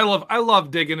numbers, and I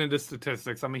love digging into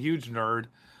statistics. I'm a huge nerd.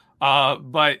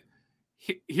 But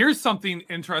here's something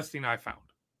interesting I found.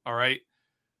 All right.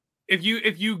 If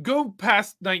you go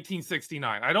past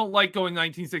 1969, I don't like going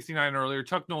 1969 earlier.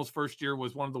 Chuck Noll's first year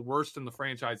was one of the worst in the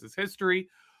franchise's history.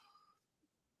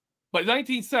 But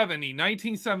 1970,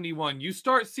 1971, you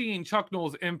start seeing Chuck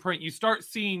Noll's imprint. You start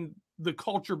seeing the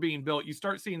culture being built. You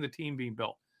start seeing the team being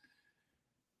built.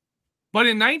 But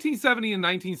in 1970 and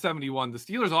 1971, the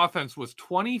Steelers' offense was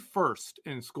 21st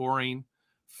in scoring,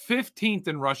 15th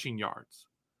in rushing yards.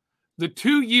 The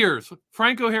 2 years,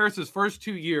 Franco Harris's first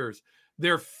 2 years,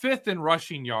 they're 5th in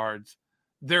rushing yards,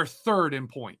 they're 3rd in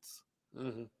points.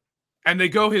 Mm-hmm. And they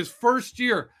go his first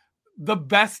year, the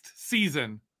best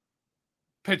season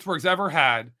Pittsburgh's ever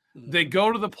had. Mm-hmm. They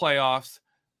go to the playoffs,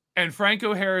 and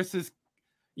Franco Harris's,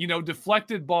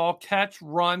 deflected ball, catch,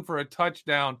 run for a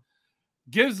touchdown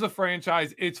gives the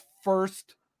franchise its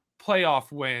first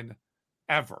playoff win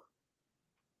ever.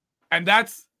 And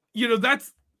that's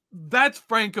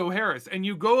Franco Harris. And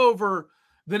you go over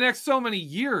the next so many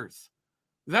years,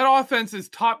 that offense is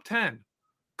top 10,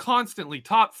 constantly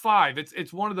top 5.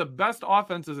 It's one of the best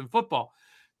offenses in football.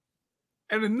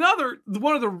 And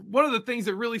one of the things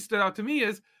that really stood out to me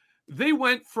is they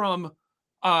went from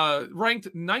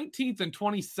ranked 19th and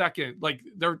 22nd, like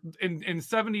they're in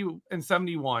 70 and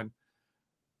 71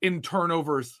 in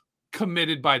turnovers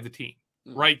committed by the team,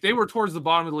 right? They were towards the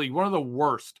bottom of the league, one of the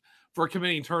worst for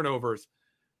committing turnovers.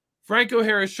 Franco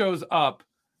Harris shows up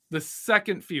the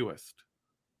second fewest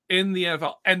in the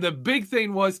NFL. And the big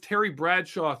thing was Terry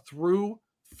Bradshaw threw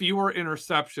fewer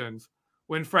interceptions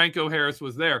when Franco Harris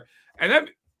was there.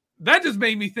 And that just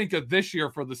made me think of this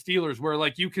year for the Steelers, where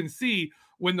like you can see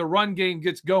when the run game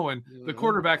gets going, the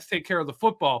quarterbacks take care of the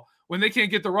football. When they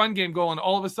can't get the run game going,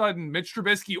 all of a sudden, Mitch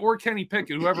Trubisky or Kenny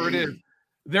Pickett, whoever it is,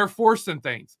 they're forcing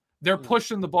things. They're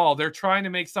pushing the ball. They're trying to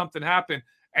make something happen,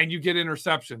 and you get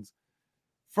interceptions.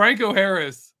 Franco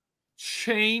Harris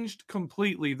changed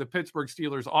completely the Pittsburgh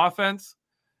Steelers offense,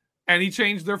 and he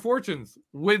changed their fortunes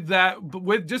with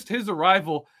just his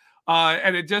arrival.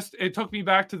 And it took me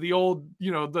back to the old,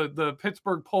 the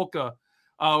Pittsburgh polka,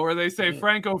 where they say,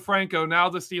 Franco, now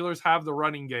the Steelers have the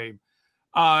running game.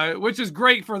 Which is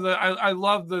great for I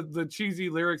love the cheesy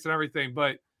lyrics and everything,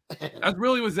 but that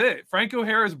really was it. Franco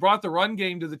Harris brought the run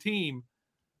game to the team,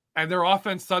 and their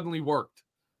offense suddenly worked.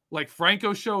 Like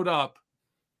Franco showed up,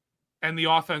 and the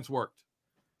offense worked.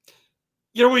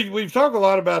 You know, we've talked a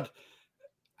lot about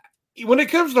when it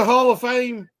comes to Hall of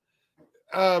Fame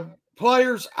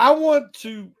players. I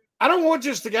don't want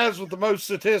just the guys with the most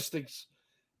statistics.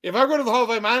 If I go to the Hall of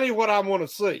Fame, I need what I want to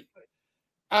see.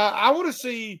 I want to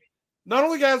see not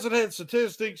only guys that had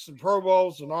statistics and Pro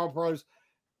Bowls and All Pros,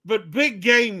 but big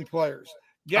game players,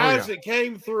 guys that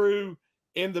came through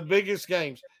in the biggest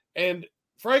games. And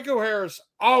Franco Harris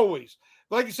always,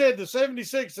 like you said, the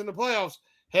 76 in the playoffs,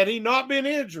 had he not been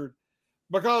injured,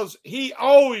 because he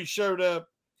always showed up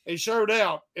and showed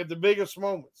out at the biggest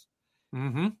moments.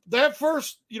 Mm-hmm. That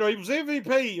first, he was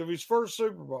MVP of his first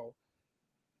Super Bowl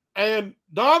and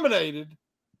dominated.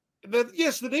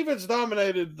 Yes, the defense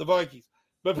dominated the Vikings,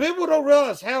 but people don't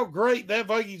realize how great that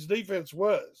Vikings defense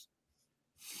was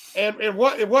and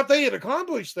what they had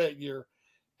accomplished that year.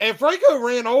 And Franco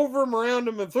ran over him, around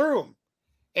him, and through him,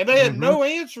 and they had no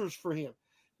answers for him.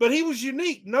 But he was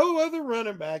unique. No other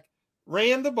running back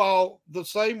ran the ball the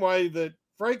same way that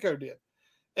Franco did.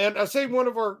 And I see one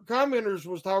of our commenters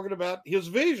was talking about his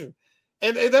vision,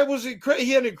 and that was incredible.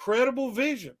 He had incredible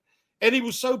vision, and he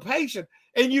was so patient,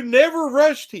 and you never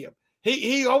rushed him.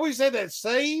 He always had that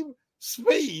same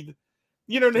speed,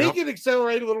 and he could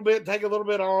accelerate a little bit, take a little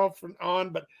bit off and on,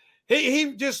 but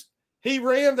he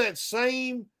ran that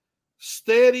same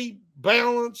steady,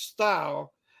 balanced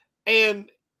style, and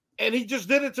he just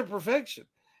did it to perfection.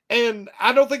 And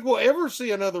I don't think we'll ever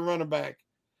see another running back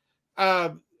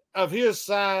of his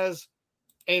size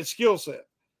and skill set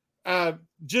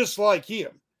just like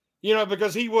him,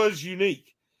 because he was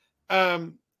unique.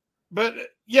 But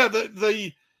yeah,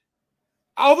 the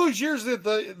all those years that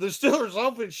the Steelers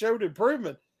offense showed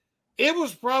improvement, it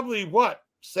was probably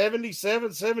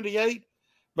 77, 78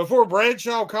 before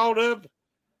Bradshaw caught up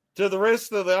to the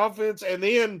rest of the offense. And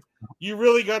then you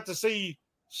really got to see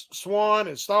Swan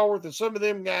and Stallworth and some of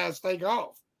them guys take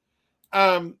off.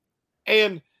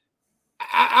 And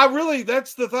I really,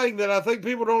 that's the thing that I think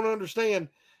people don't understand,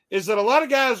 is that a lot of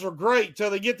guys are great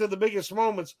till they get to the biggest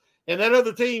moments, and that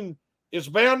other team is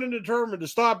bound and determined to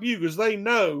stop you, because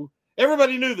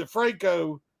everybody knew that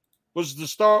Franco was the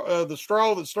straw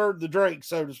that stirred the drink,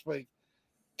 so to speak,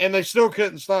 and they still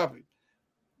couldn't stop him.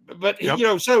 But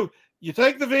so you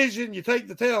take the vision, you take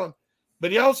the talent, but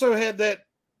he also had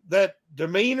that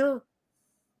demeanor,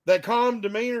 that calm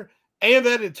demeanor, and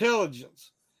that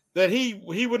intelligence that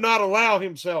he would not allow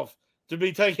himself to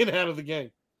be taken out of the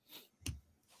game.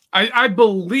 I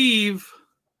believe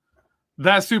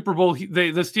that Super Bowl,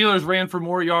 the Steelers ran for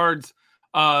more yards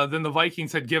than the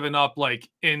Vikings had given up, like,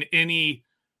 in any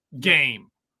game.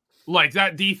 Like,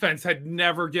 that defense had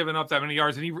never given up that many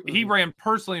yards, and he ran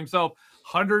personally himself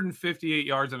 158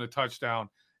 yards and a touchdown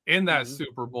in that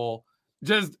Super Bowl,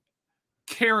 just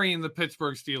carrying the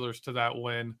Pittsburgh Steelers to that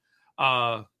win.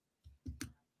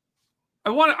 I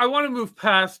want to move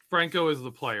past Franco as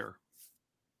the player,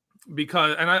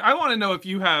 because, and I want to know if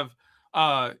you have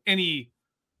any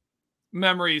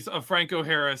memories of Franco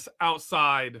Harris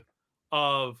outside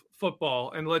of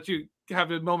football, and let you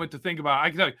have a moment to think about it. I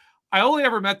can tell you, I only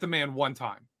ever met the man one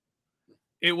time.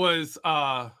 It was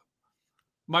my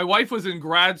wife was in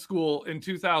grad school in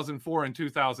 2004 and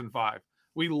 2005.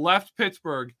 We left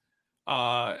Pittsburgh.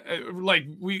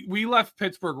 We left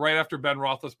Pittsburgh right after Ben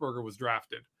Roethlisberger was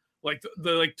drafted. Like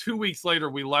 2 weeks later,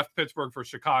 we left Pittsburgh for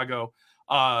Chicago.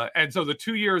 And so the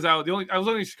 2 years out, I was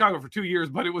only in Chicago for 2 years,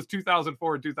 but it was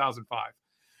 2004 and 2005.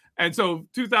 And so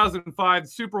 2005,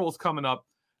 Super Bowl's coming up.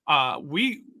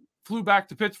 We flew back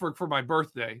to Pittsburgh for my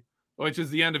birthday, which is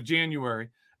the end of January.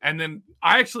 And then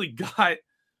I actually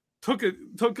took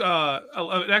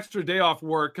an extra day off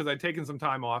work, because I'd taken some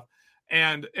time off,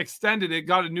 and extended it,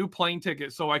 got a new plane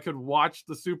ticket so I could watch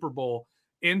the Super Bowl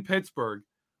in Pittsburgh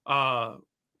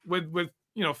with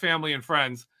family and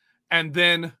friends. And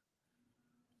then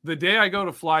the day I go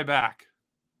to fly back,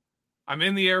 I'm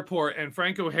in the airport, and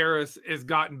Franco Harris is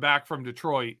gotten back from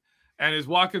Detroit and is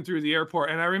walking through the airport.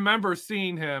 And I remember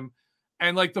seeing him,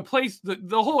 and like the place,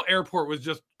 the whole airport was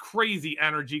just crazy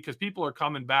energy, because people are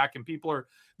coming back, and people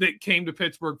that came to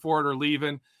Pittsburgh for it are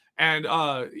leaving. And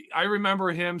I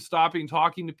remember him stopping,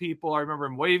 talking to people. I remember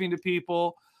him waving to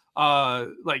people.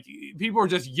 Like, people were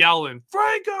just yelling,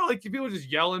 Franco, like, people were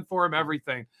just yelling for him,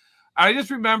 everything. I just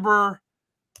remember,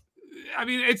 I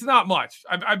mean, it's not much.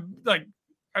 I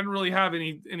didn't really have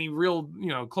any real,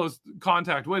 close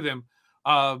contact with him.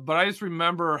 But I just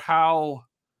remember how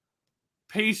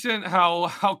patient,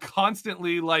 how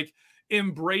constantly, like,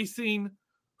 embracing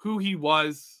who he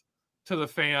was to the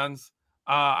fans.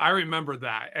 I remember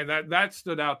that, and that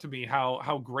stood out to me,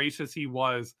 how gracious he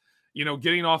was,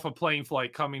 getting off a plane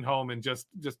flight, coming home, and just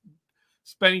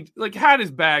spending, like, had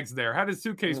his bags there, had his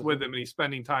suitcase with him, and he's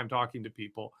spending time talking to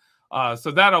people.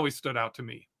 So that always stood out to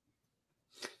me.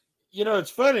 You know,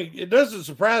 it's funny. It doesn't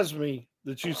surprise me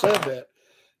that you said that,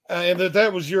 and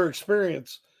that was your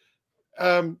experience.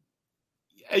 You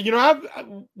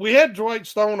know, we had Dwight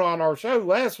Stone on our show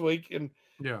last week, and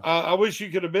I wish you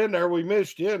could have been there. We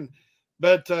missed you,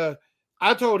 but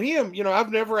I told him, you know,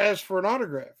 I've never asked for an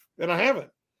autograph, and I haven't.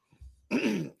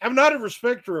 I'm not a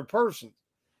respecter of persons.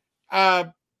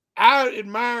 I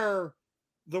admire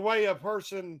the way a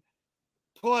person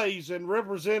plays and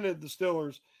represented the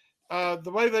Steelers,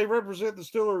 the way they represent the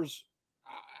Steelers,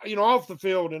 you know, off the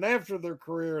field and after their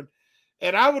career.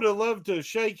 And I would have loved to have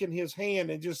shaken his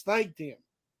hand and just thanked him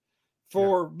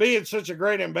for being such a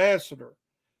great ambassador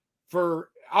for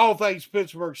all things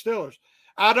Pittsburgh Steelers.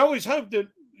 I'd always hoped that,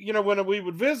 you know, when we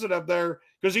would visit up there,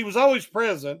 because he was always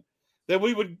present, that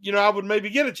we would, you know, I would maybe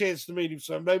get a chance to meet him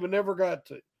someday, but never got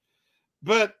to.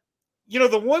 But, you know,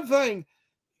 the one thing,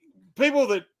 people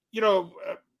that, you know,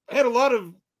 had a lot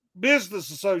of business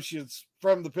associates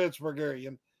from the Pittsburgh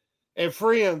area and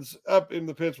friends up in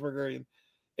the Pittsburgh area.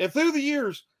 And through the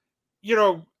years, you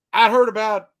know, I heard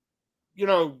about, you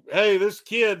know, hey,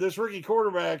 this rookie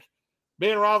quarterback,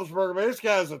 Ben Roethlisberger, man, this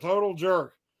guy's a total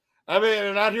jerk. I mean,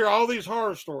 and I'd hear all these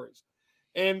horror stories.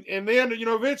 And then, you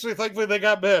know, eventually, thankfully, they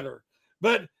got better.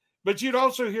 But you'd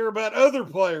also hear about other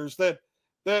players that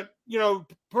you know,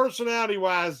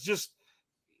 personality-wise, just,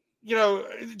 you know,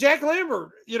 Jack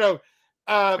Lambert, you know,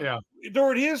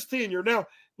 during his tenure. Now,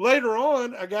 later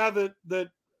on, a guy that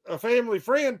a family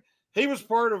friend, he was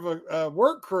part of a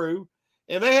work crew,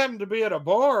 and they happened to be at a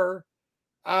bar,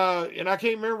 and I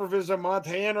can't remember if it was in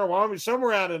Montana or Wyoming,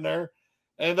 somewhere out in there,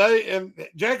 and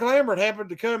Jack Lambert happened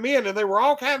to come in, and they were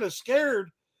all kind of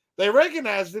scared. They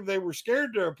recognized him. They were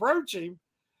scared to approach him.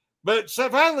 But so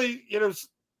finally, you know,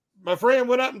 my friend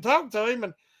went up and talked to him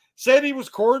and said he was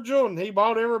cordial and he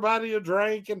bought everybody a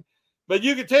drink. But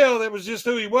you could tell that was just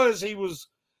who he was. He was,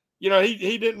 you know,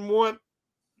 he didn't want,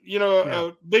 you know,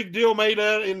 a big deal made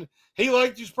out, and he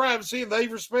liked his privacy, and they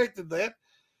respected that.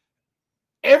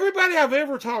 Everybody I've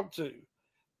ever talked to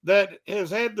that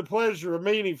has had the pleasure of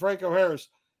meeting Franco Harris,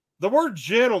 the word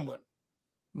gentleman,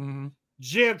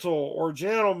 gentle or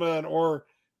gentleman or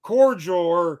cordial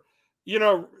or, you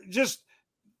know, just,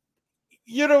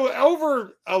 you know,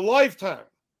 over a lifetime,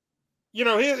 you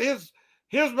know, his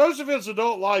most of his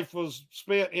adult life was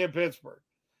spent in Pittsburgh.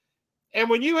 And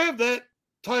when you have that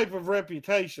type of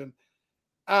reputation,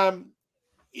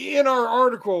 in our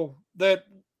article that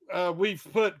we've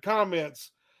put comments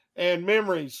and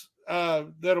memories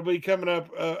that'll be coming up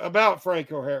about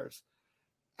Franco Harris,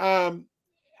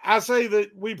 I say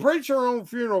that we preach our own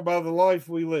funeral by the life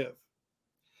we live.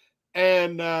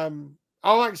 And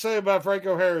all I can say about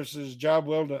Franco Harris is job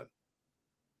well done.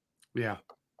 Yeah.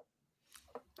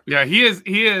 Yeah, he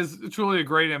is truly a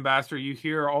great ambassador. You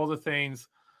hear all the things.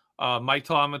 Mike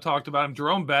Tomlin talked about him.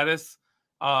 Jerome Bettis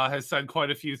has said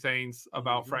quite a few things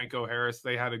about Franco Harris.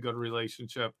 They had a good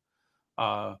relationship.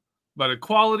 But a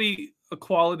quality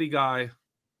guy.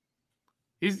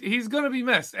 He's going to be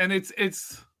missed. And it's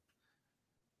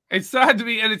sad to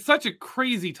me, and it's such a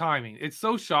crazy timing. It's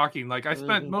so shocking. Like, I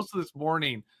spent most of this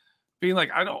morning being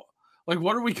like,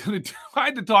 what are we going to do? I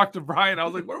had to talk to Brian. I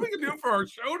was like, what are we going to do for our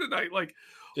show tonight? Like,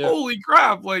 holy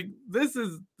crap. Like, this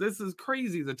is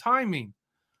crazy, the timing.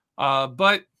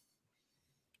 But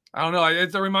I don't know.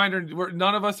 It's a reminder.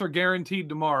 None of us are guaranteed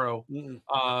tomorrow.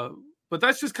 But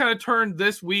that's just kind of turned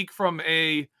this week from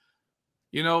a,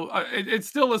 you know, it's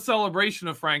still a celebration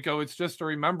of Franco. It's just a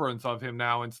remembrance of him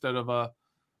now instead of a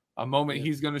moment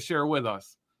he's going to share with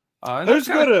us. Who's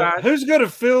going to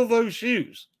fill those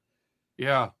shoes?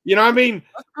 Yeah. You know, I mean,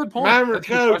 that's a good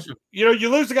point. You know, you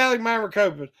lose a guy like Myron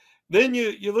Copeland, then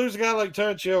you lose a guy like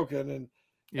Ton Chilton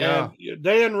and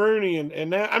Dan Rooney and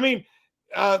now, I mean,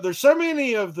 there's so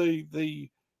many of the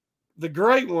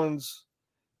great ones.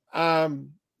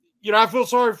 You know, I feel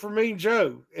sorry for Mean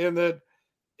Joe, and that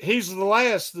he's the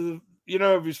last, you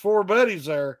know, of his four buddies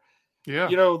there. Yeah.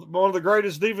 You know, one of the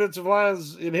greatest defensive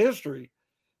lines in history.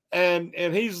 And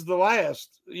he's the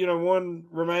last, you know, one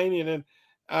remaining.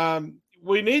 And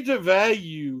we need to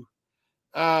value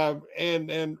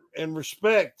and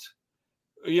respect,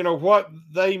 you know, what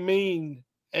they mean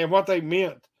and what they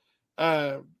meant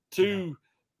to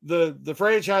the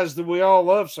franchise that we all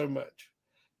love so much.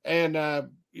 And a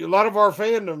lot of our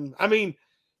fandom, I mean,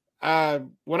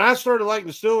 when I started liking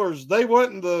the Steelers, they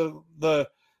wasn't the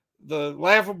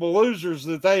laughable losers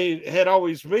that they had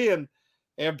always been.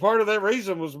 And part of that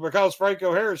reason was because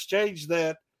Franco Harris changed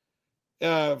that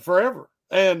forever.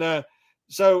 And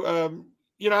so,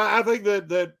 you know, I think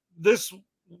that this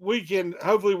weekend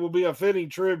hopefully will be a fitting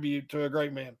tribute to a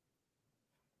great man.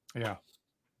 Yeah,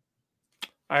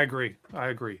 I agree.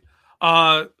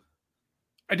 I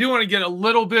do want to get a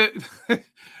little bit.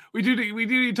 we do need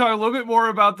to talk a little bit more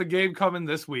about the game coming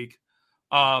this week.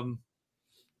 The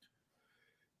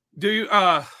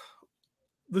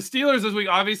Steelers this week?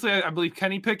 Obviously, I believe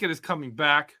Kenny Pickett is coming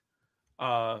back.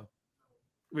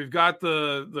 We've got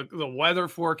the weather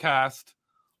forecast,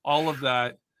 all of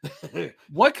that.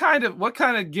 What kind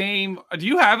of game? Do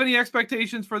you have any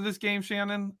expectations for this game,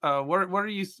 Shannon? What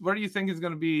do you think is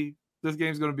going to be this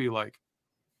game's going to be like?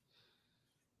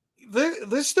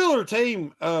 This Steeler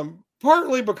team,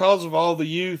 partly because of all the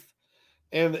youth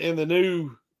and the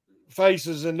new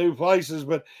faces and new places,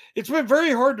 but it's been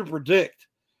very hard to predict.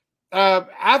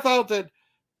 I thought that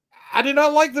I did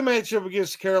not like the matchup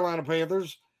against the Carolina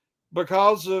Panthers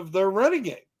because of their running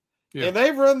game. Yeah. And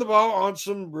they've run the ball on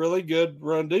some really good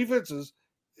run defenses.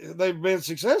 They've been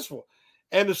successful.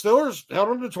 And the Steelers held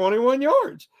them to 21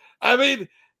 yards. I mean,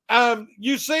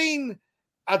 you've seen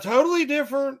a totally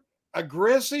different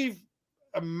aggressive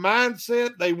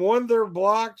mindset. They won their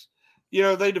blocks. You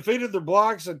know, they defeated their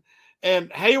blocks,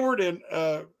 and Hayward and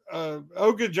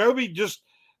Ogunjobi just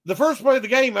the first play of the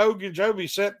game, Ogunjobi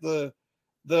set the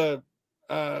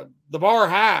bar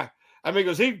high. I mean,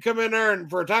 because he'd come in there and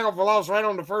for a tackle for loss right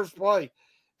on the first play.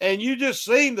 And you just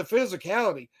seen the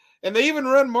physicality. And they even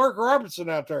run Mark Robinson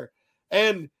out there.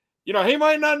 And, you know, he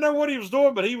might not know what he was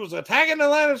doing, but he was attacking the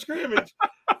line of scrimmage.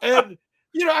 And,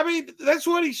 you know, I mean, that's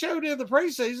what he showed in the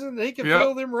preseason. He can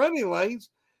fill them running lanes.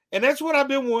 And that's what I've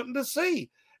been wanting to see,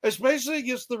 especially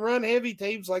against the run-heavy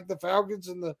teams like the Falcons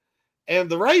and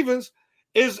the Ravens,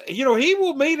 is, you know, he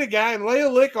will meet a guy and lay a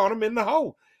lick on him in the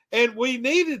hole. And we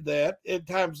needed that at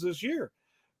times this year.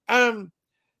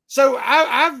 So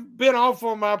I've been off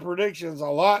on my predictions a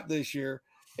lot this year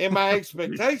and my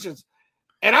expectations.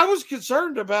 And I was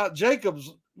concerned about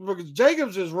Jacobs because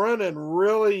Jacobs is running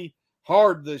really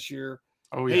hard this year.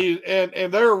 Oh, yeah.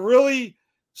 And they're really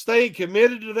staying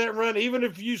committed to that run. Even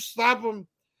if you stop them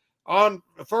on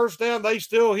first down, they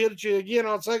still hit you again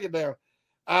on second down.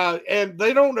 And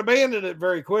they don't abandon it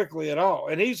very quickly at all.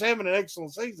 And he's having an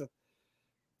excellent season.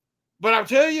 But I'll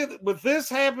tell you, with this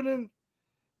happening,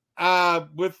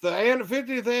 with the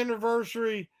 50th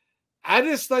anniversary, I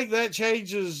just think that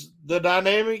changes the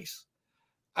dynamics.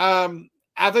 I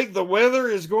think the weather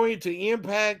is going to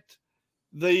impact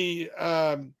is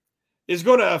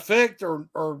going to affect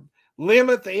or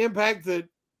limit the impact the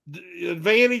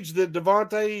advantage that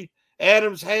Davante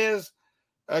Adams has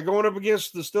going up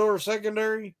against the Steelers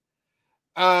secondary.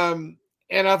 And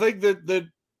I think that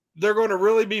they're going to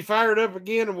really be fired up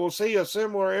again, and we'll see a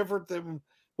similar effort than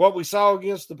what we saw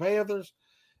against the Panthers.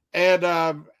 And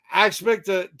I expect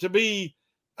it to be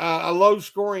a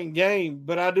low-scoring game,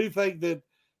 but I do think that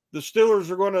the Steelers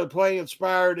are going to play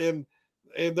inspired, and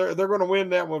they're going to win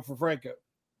that one for Franco.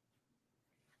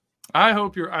 I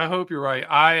hope you're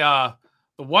right.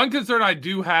 The one concern I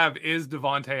do have is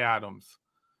Davante Adams.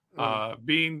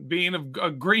 Being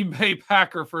a Green Bay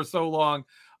Packer for so long,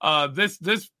 this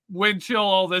wind chill,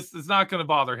 all this is not going to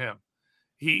bother him.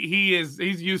 He's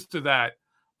used to that.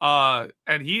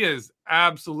 And he is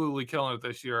absolutely killing it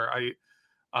this year.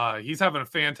 He's having a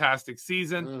fantastic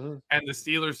season, and the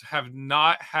Steelers have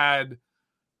not had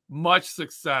much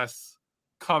success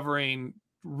covering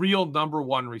real number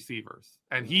one receivers,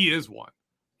 and he is one.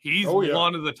 He's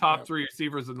one of the top three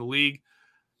receivers in the league.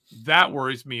 That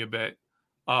worries me a bit.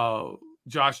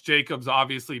 Josh Jacobs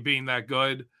obviously being that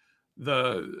good.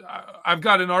 I've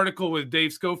got an article with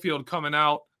Dave Schofield coming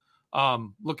out,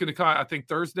 looking to I think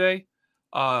Thursday,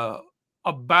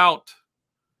 about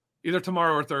either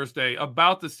tomorrow or Thursday,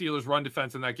 about the Steelers' run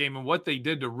defense in that game and what they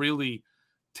did to really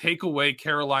take away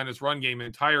Carolina's run game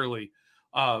entirely.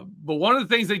 But one of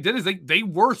the things they did is they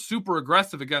were super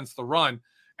aggressive against the run,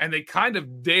 and they kind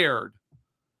of dared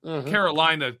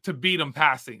Carolina to beat them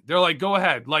passing. They're like, go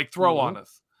ahead, like throw on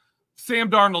us.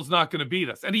 Sam Darnold's not going to beat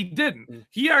us. And he didn't.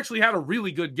 He actually had a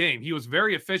really good game. He was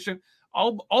very efficient,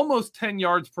 almost 10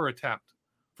 yards per attempt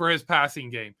for his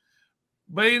passing game.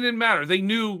 But it didn't matter. They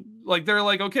knew, like, they're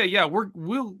like, okay, yeah,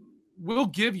 we'll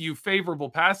give you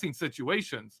favorable passing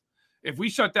situations. If we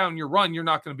shut down your run, you're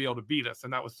not going to be able to beat us.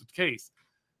 And that was the case.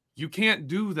 You can't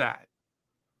do that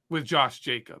with Josh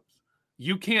Jacobs.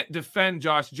 You can't defend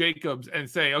Josh Jacobs and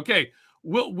say, okay,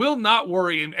 we'll not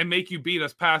worry and make you beat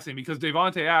us passing, because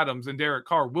Davante Adams and Derek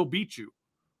Carr will beat you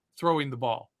throwing the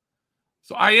ball.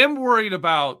 So I am worried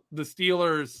about the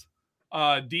Steelers'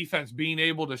 defense being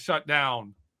able to shut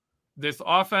down this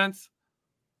offense.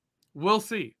 We'll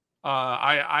see.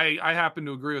 I happen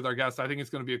to agree with our guests. I think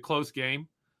it's going to be a close game.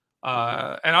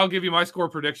 And I'll give you my score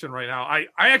prediction right now. I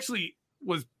actually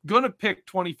was going to pick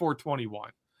 24-21.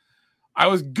 I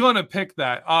was going to pick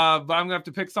that, but I'm going to have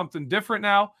to pick something different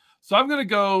now. So I'm going to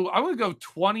go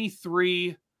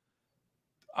 23.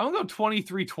 I'm going to go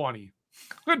 23-20. I'm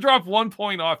going to drop 1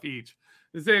 point off each.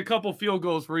 They say a couple field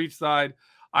goals for each side.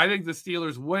 I think the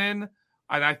Steelers win,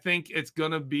 and I think it's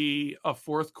going to be a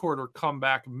fourth quarter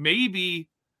comeback, maybe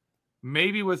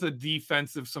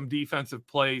with some defensive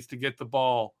plays to get the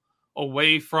ball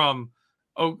away from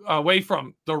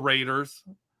the Raiders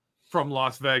from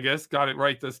Las Vegas. Got it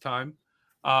right this time.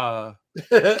 I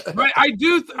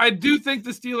do think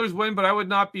the Steelers win, but I would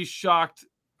not be shocked.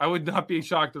 I would not be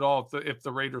shocked at all if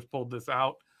the Raiders pulled this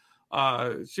out.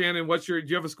 Shannon, do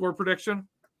you have a score prediction?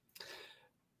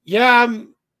 Yeah,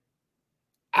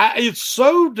 it's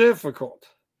so difficult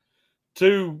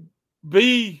to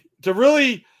really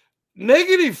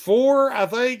 -4, I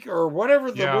think, or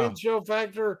whatever the win show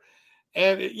factor.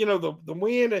 And, the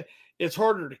win, it's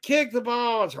harder to kick the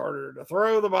ball. It's harder to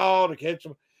throw the ball, to catch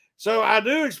them. So I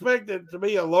do expect it to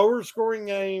be a lower scoring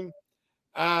game.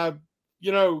 I'm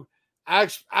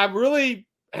really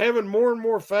having more and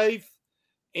more faith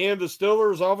in the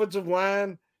Steelers offensive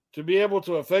line to be able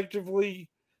to effectively,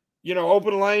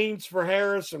 open lanes for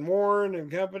Harris and Warren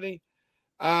and company.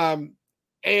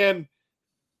 And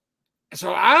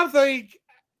so I think,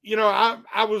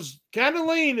 I was kind of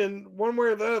leaning one way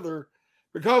or the other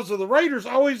because of the Raiders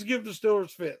always give the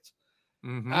Steelers fits.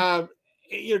 Mm-hmm.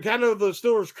 Kind of the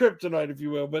Steelers kryptonite, if you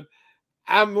will. But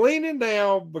I'm leaning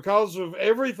now because of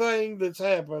everything that's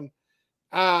happened.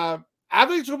 I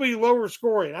think it's going to be lower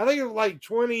scoring. I think it's like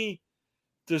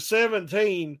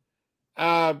 20-17.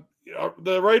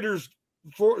 The Raiders,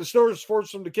 Steelers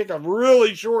forced them to kick a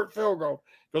really short field goal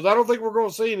because I don't think we're going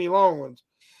to see any long ones.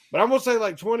 But I'm going to say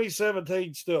like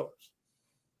 2017 Steelers.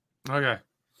 Okay.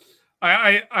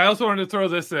 I also wanted to throw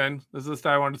this in. This is the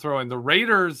stat I wanted to throw in. The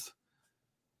Raiders,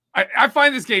 I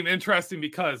find this game interesting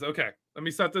because, okay, let me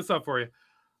set this up for you.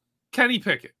 Kenny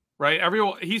Pickett, right?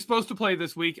 He's supposed to play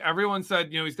this week. Everyone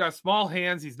said, he's got small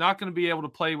hands. He's not going to be able to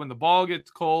play when the ball gets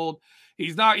cold.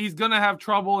 He's going to have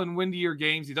trouble in windier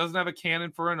games. He doesn't have a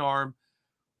cannon for an arm.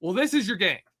 Well, this is your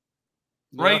game,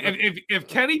 right? Yeah. If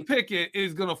Kenny Pickett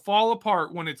is going to fall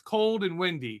apart when it's cold and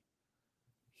windy,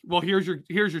 well, here's your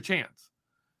chance.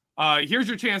 Here's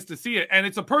your chance to see it. And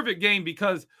it's a perfect game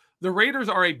because the Raiders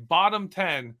are a bottom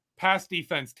 10 pass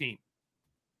defense team,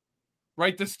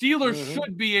 right? The Steelers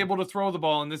should be able to throw the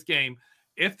ball in this game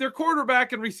if their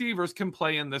quarterback and receivers can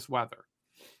play in this weather.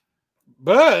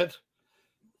 But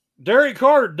Derek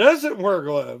Carr doesn't wear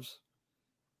gloves,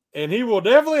 and he will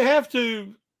definitely have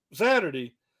to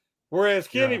Saturday, whereas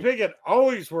Kenny Pickett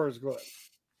always wears gloves.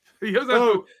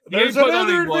 There's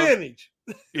another advantage.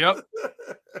 Yep.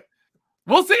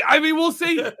 We'll see. I mean, we'll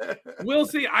see. We'll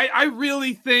see. I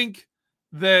really think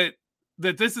that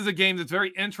this is a game that's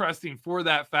very interesting for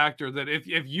that factor, that if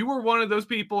you were one of those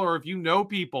people, or if you know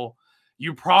people,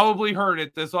 you probably heard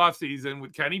it this offseason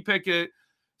with Kenny Pickett,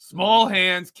 small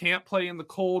hands, can't play in the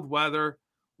cold weather.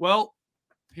 Well,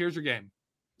 here's your game.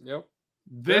 Yep.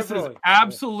 This Definitely. Is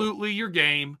absolutely your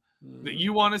game that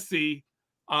you want to see.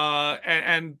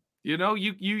 And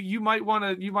you might want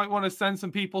to send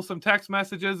some people some text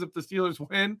messages if the Steelers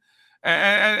win,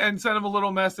 and send them a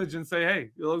little message and say,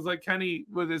 hey, it looks like Kenny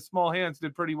with his small hands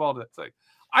did pretty well to say.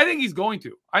 I think he's going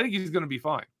to. I think he's going to be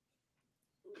fine.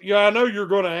 Yeah, I know you're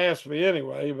going to ask me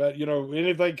anyway, but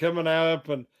anything coming up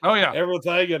and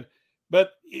everything,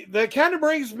 but that kind of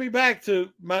brings me back to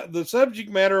the subject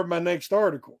matter of my next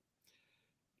article.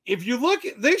 If you look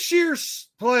at this year's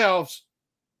playoffs,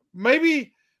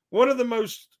 maybe one of the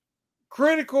most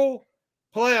critical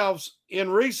playoffs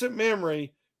in recent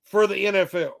memory for the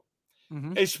NFL,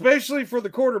 especially for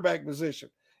the quarterback position.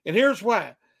 And here's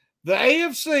why. The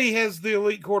AFC has the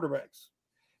elite quarterbacks,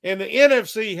 and the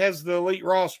NFC has the elite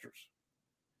rosters.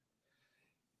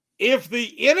 If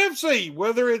the NFC,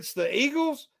 whether it's the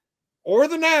Eagles or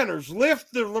the Niners,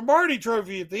 lift the Lombardi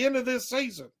Trophy at the end of this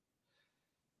season,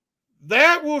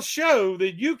 that will show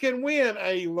that you can win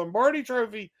a Lombardi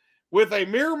Trophy with a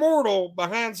mere mortal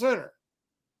behind center.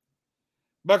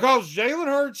 Because Jalen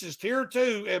Hurts is tier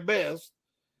 2 at best.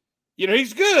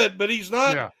 He's good, but he's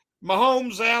not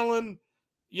Mahomes, Allen,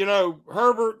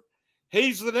 Herbert.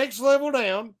 He's the next level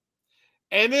down.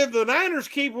 And then the Niners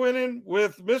keep winning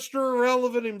with Mr.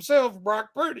 Irrelevant himself, Brock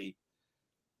Purdy,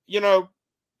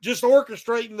 just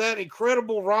orchestrating that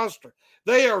incredible roster.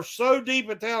 They are so deep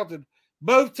and talented,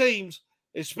 both teams,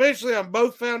 especially on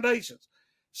both foundations.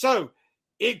 So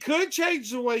it could change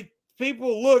the way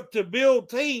people look to build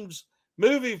teams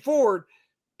moving forward.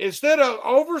 Instead of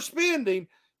overspending,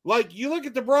 Like you look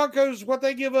at the Broncos, what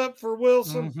they give up for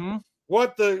Wilson,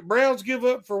 what the Browns give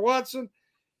up for Watson.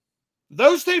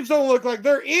 Those teams don't look like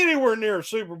they're anywhere near a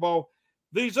Super Bowl.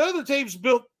 These other teams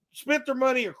spent their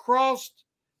money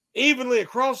evenly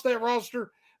across that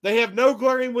roster. They have no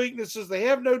glaring weaknesses. They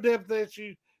have no depth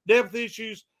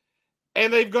issues,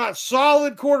 and they've got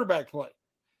solid quarterback play.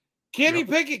 Kenny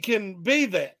Pickett can be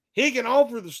that. He can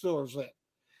offer the Steelers that.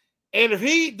 And if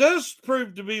he does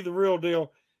prove to be the real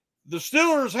deal, the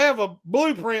Steelers have a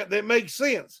blueprint that makes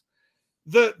sense.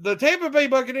 The Tampa Bay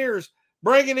Buccaneers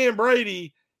bringing in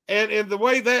Brady and the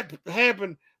way that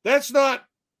happened, that's not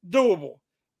doable.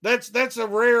 That's a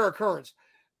rare occurrence.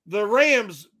 The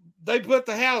Rams, they put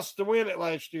the house to win it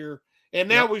last year, and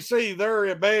now we see they're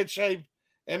in bad shape,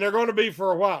 and they're going to be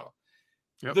for a while.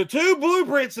 The two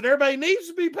blueprints that everybody needs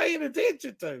to be paying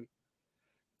attention to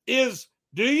is,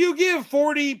 do you give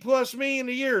 $40+ million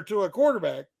a year to a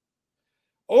quarterback,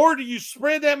 or do you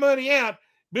spread that money out,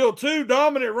 build two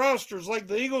dominant rosters like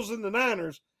the Eagles and the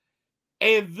Niners,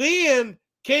 and then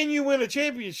can you win a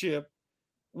championship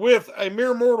with a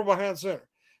mere mortal behind center?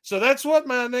 So that's what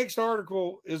my next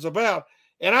article is about.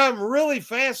 And I'm really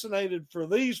fascinated for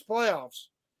these playoffs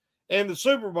and the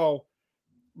Super Bowl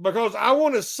because I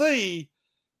want to see,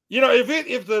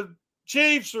 if the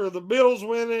Chiefs or the Bills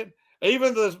win it,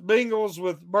 even the Bengals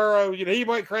with Burrow, he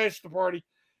might crash the party.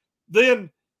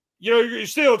 Then,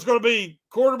 it's going to be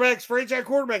quarterbacks, franchise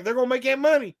quarterback. They're going to make that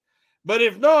money. But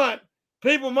if not,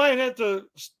 people might have to,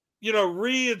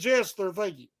 readjust their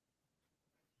thinking.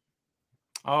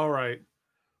 All right.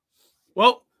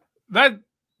 Well,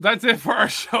 that's it for our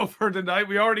show for tonight.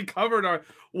 We already covered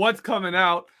what's coming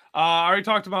out. I already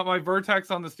talked about my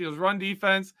Vertex on the Steelers run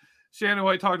defense. Shannon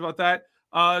White talked about that.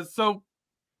 So,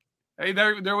 hey,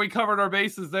 there we covered our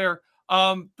bases there.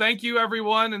 Thank you,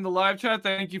 everyone in the live chat.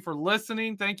 Thank you for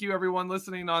listening. Thank you, everyone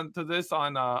listening to this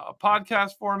on a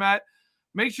podcast format.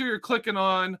 Make sure you're clicking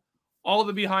on all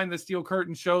the Behind the Steel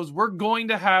Curtain shows. We're going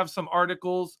to have some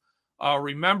articles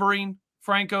remembering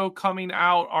Franco coming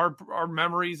out, our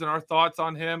memories and our thoughts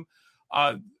on him.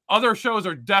 Other shows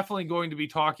are definitely going to be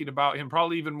talking about him,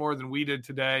 probably even more than we did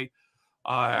today.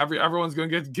 Everyone's going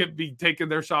to be taking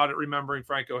their shot at remembering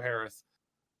Franco Harris.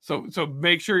 So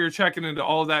make sure you're checking into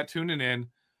all of that, tuning in.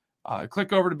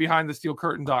 Click over to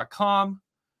BehindTheSteelCurtain.com.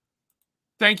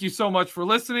 Thank you so much for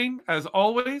listening. As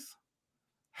always,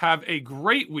 have a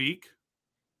great week,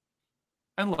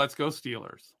 and let's go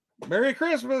Steelers. Merry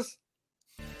Christmas.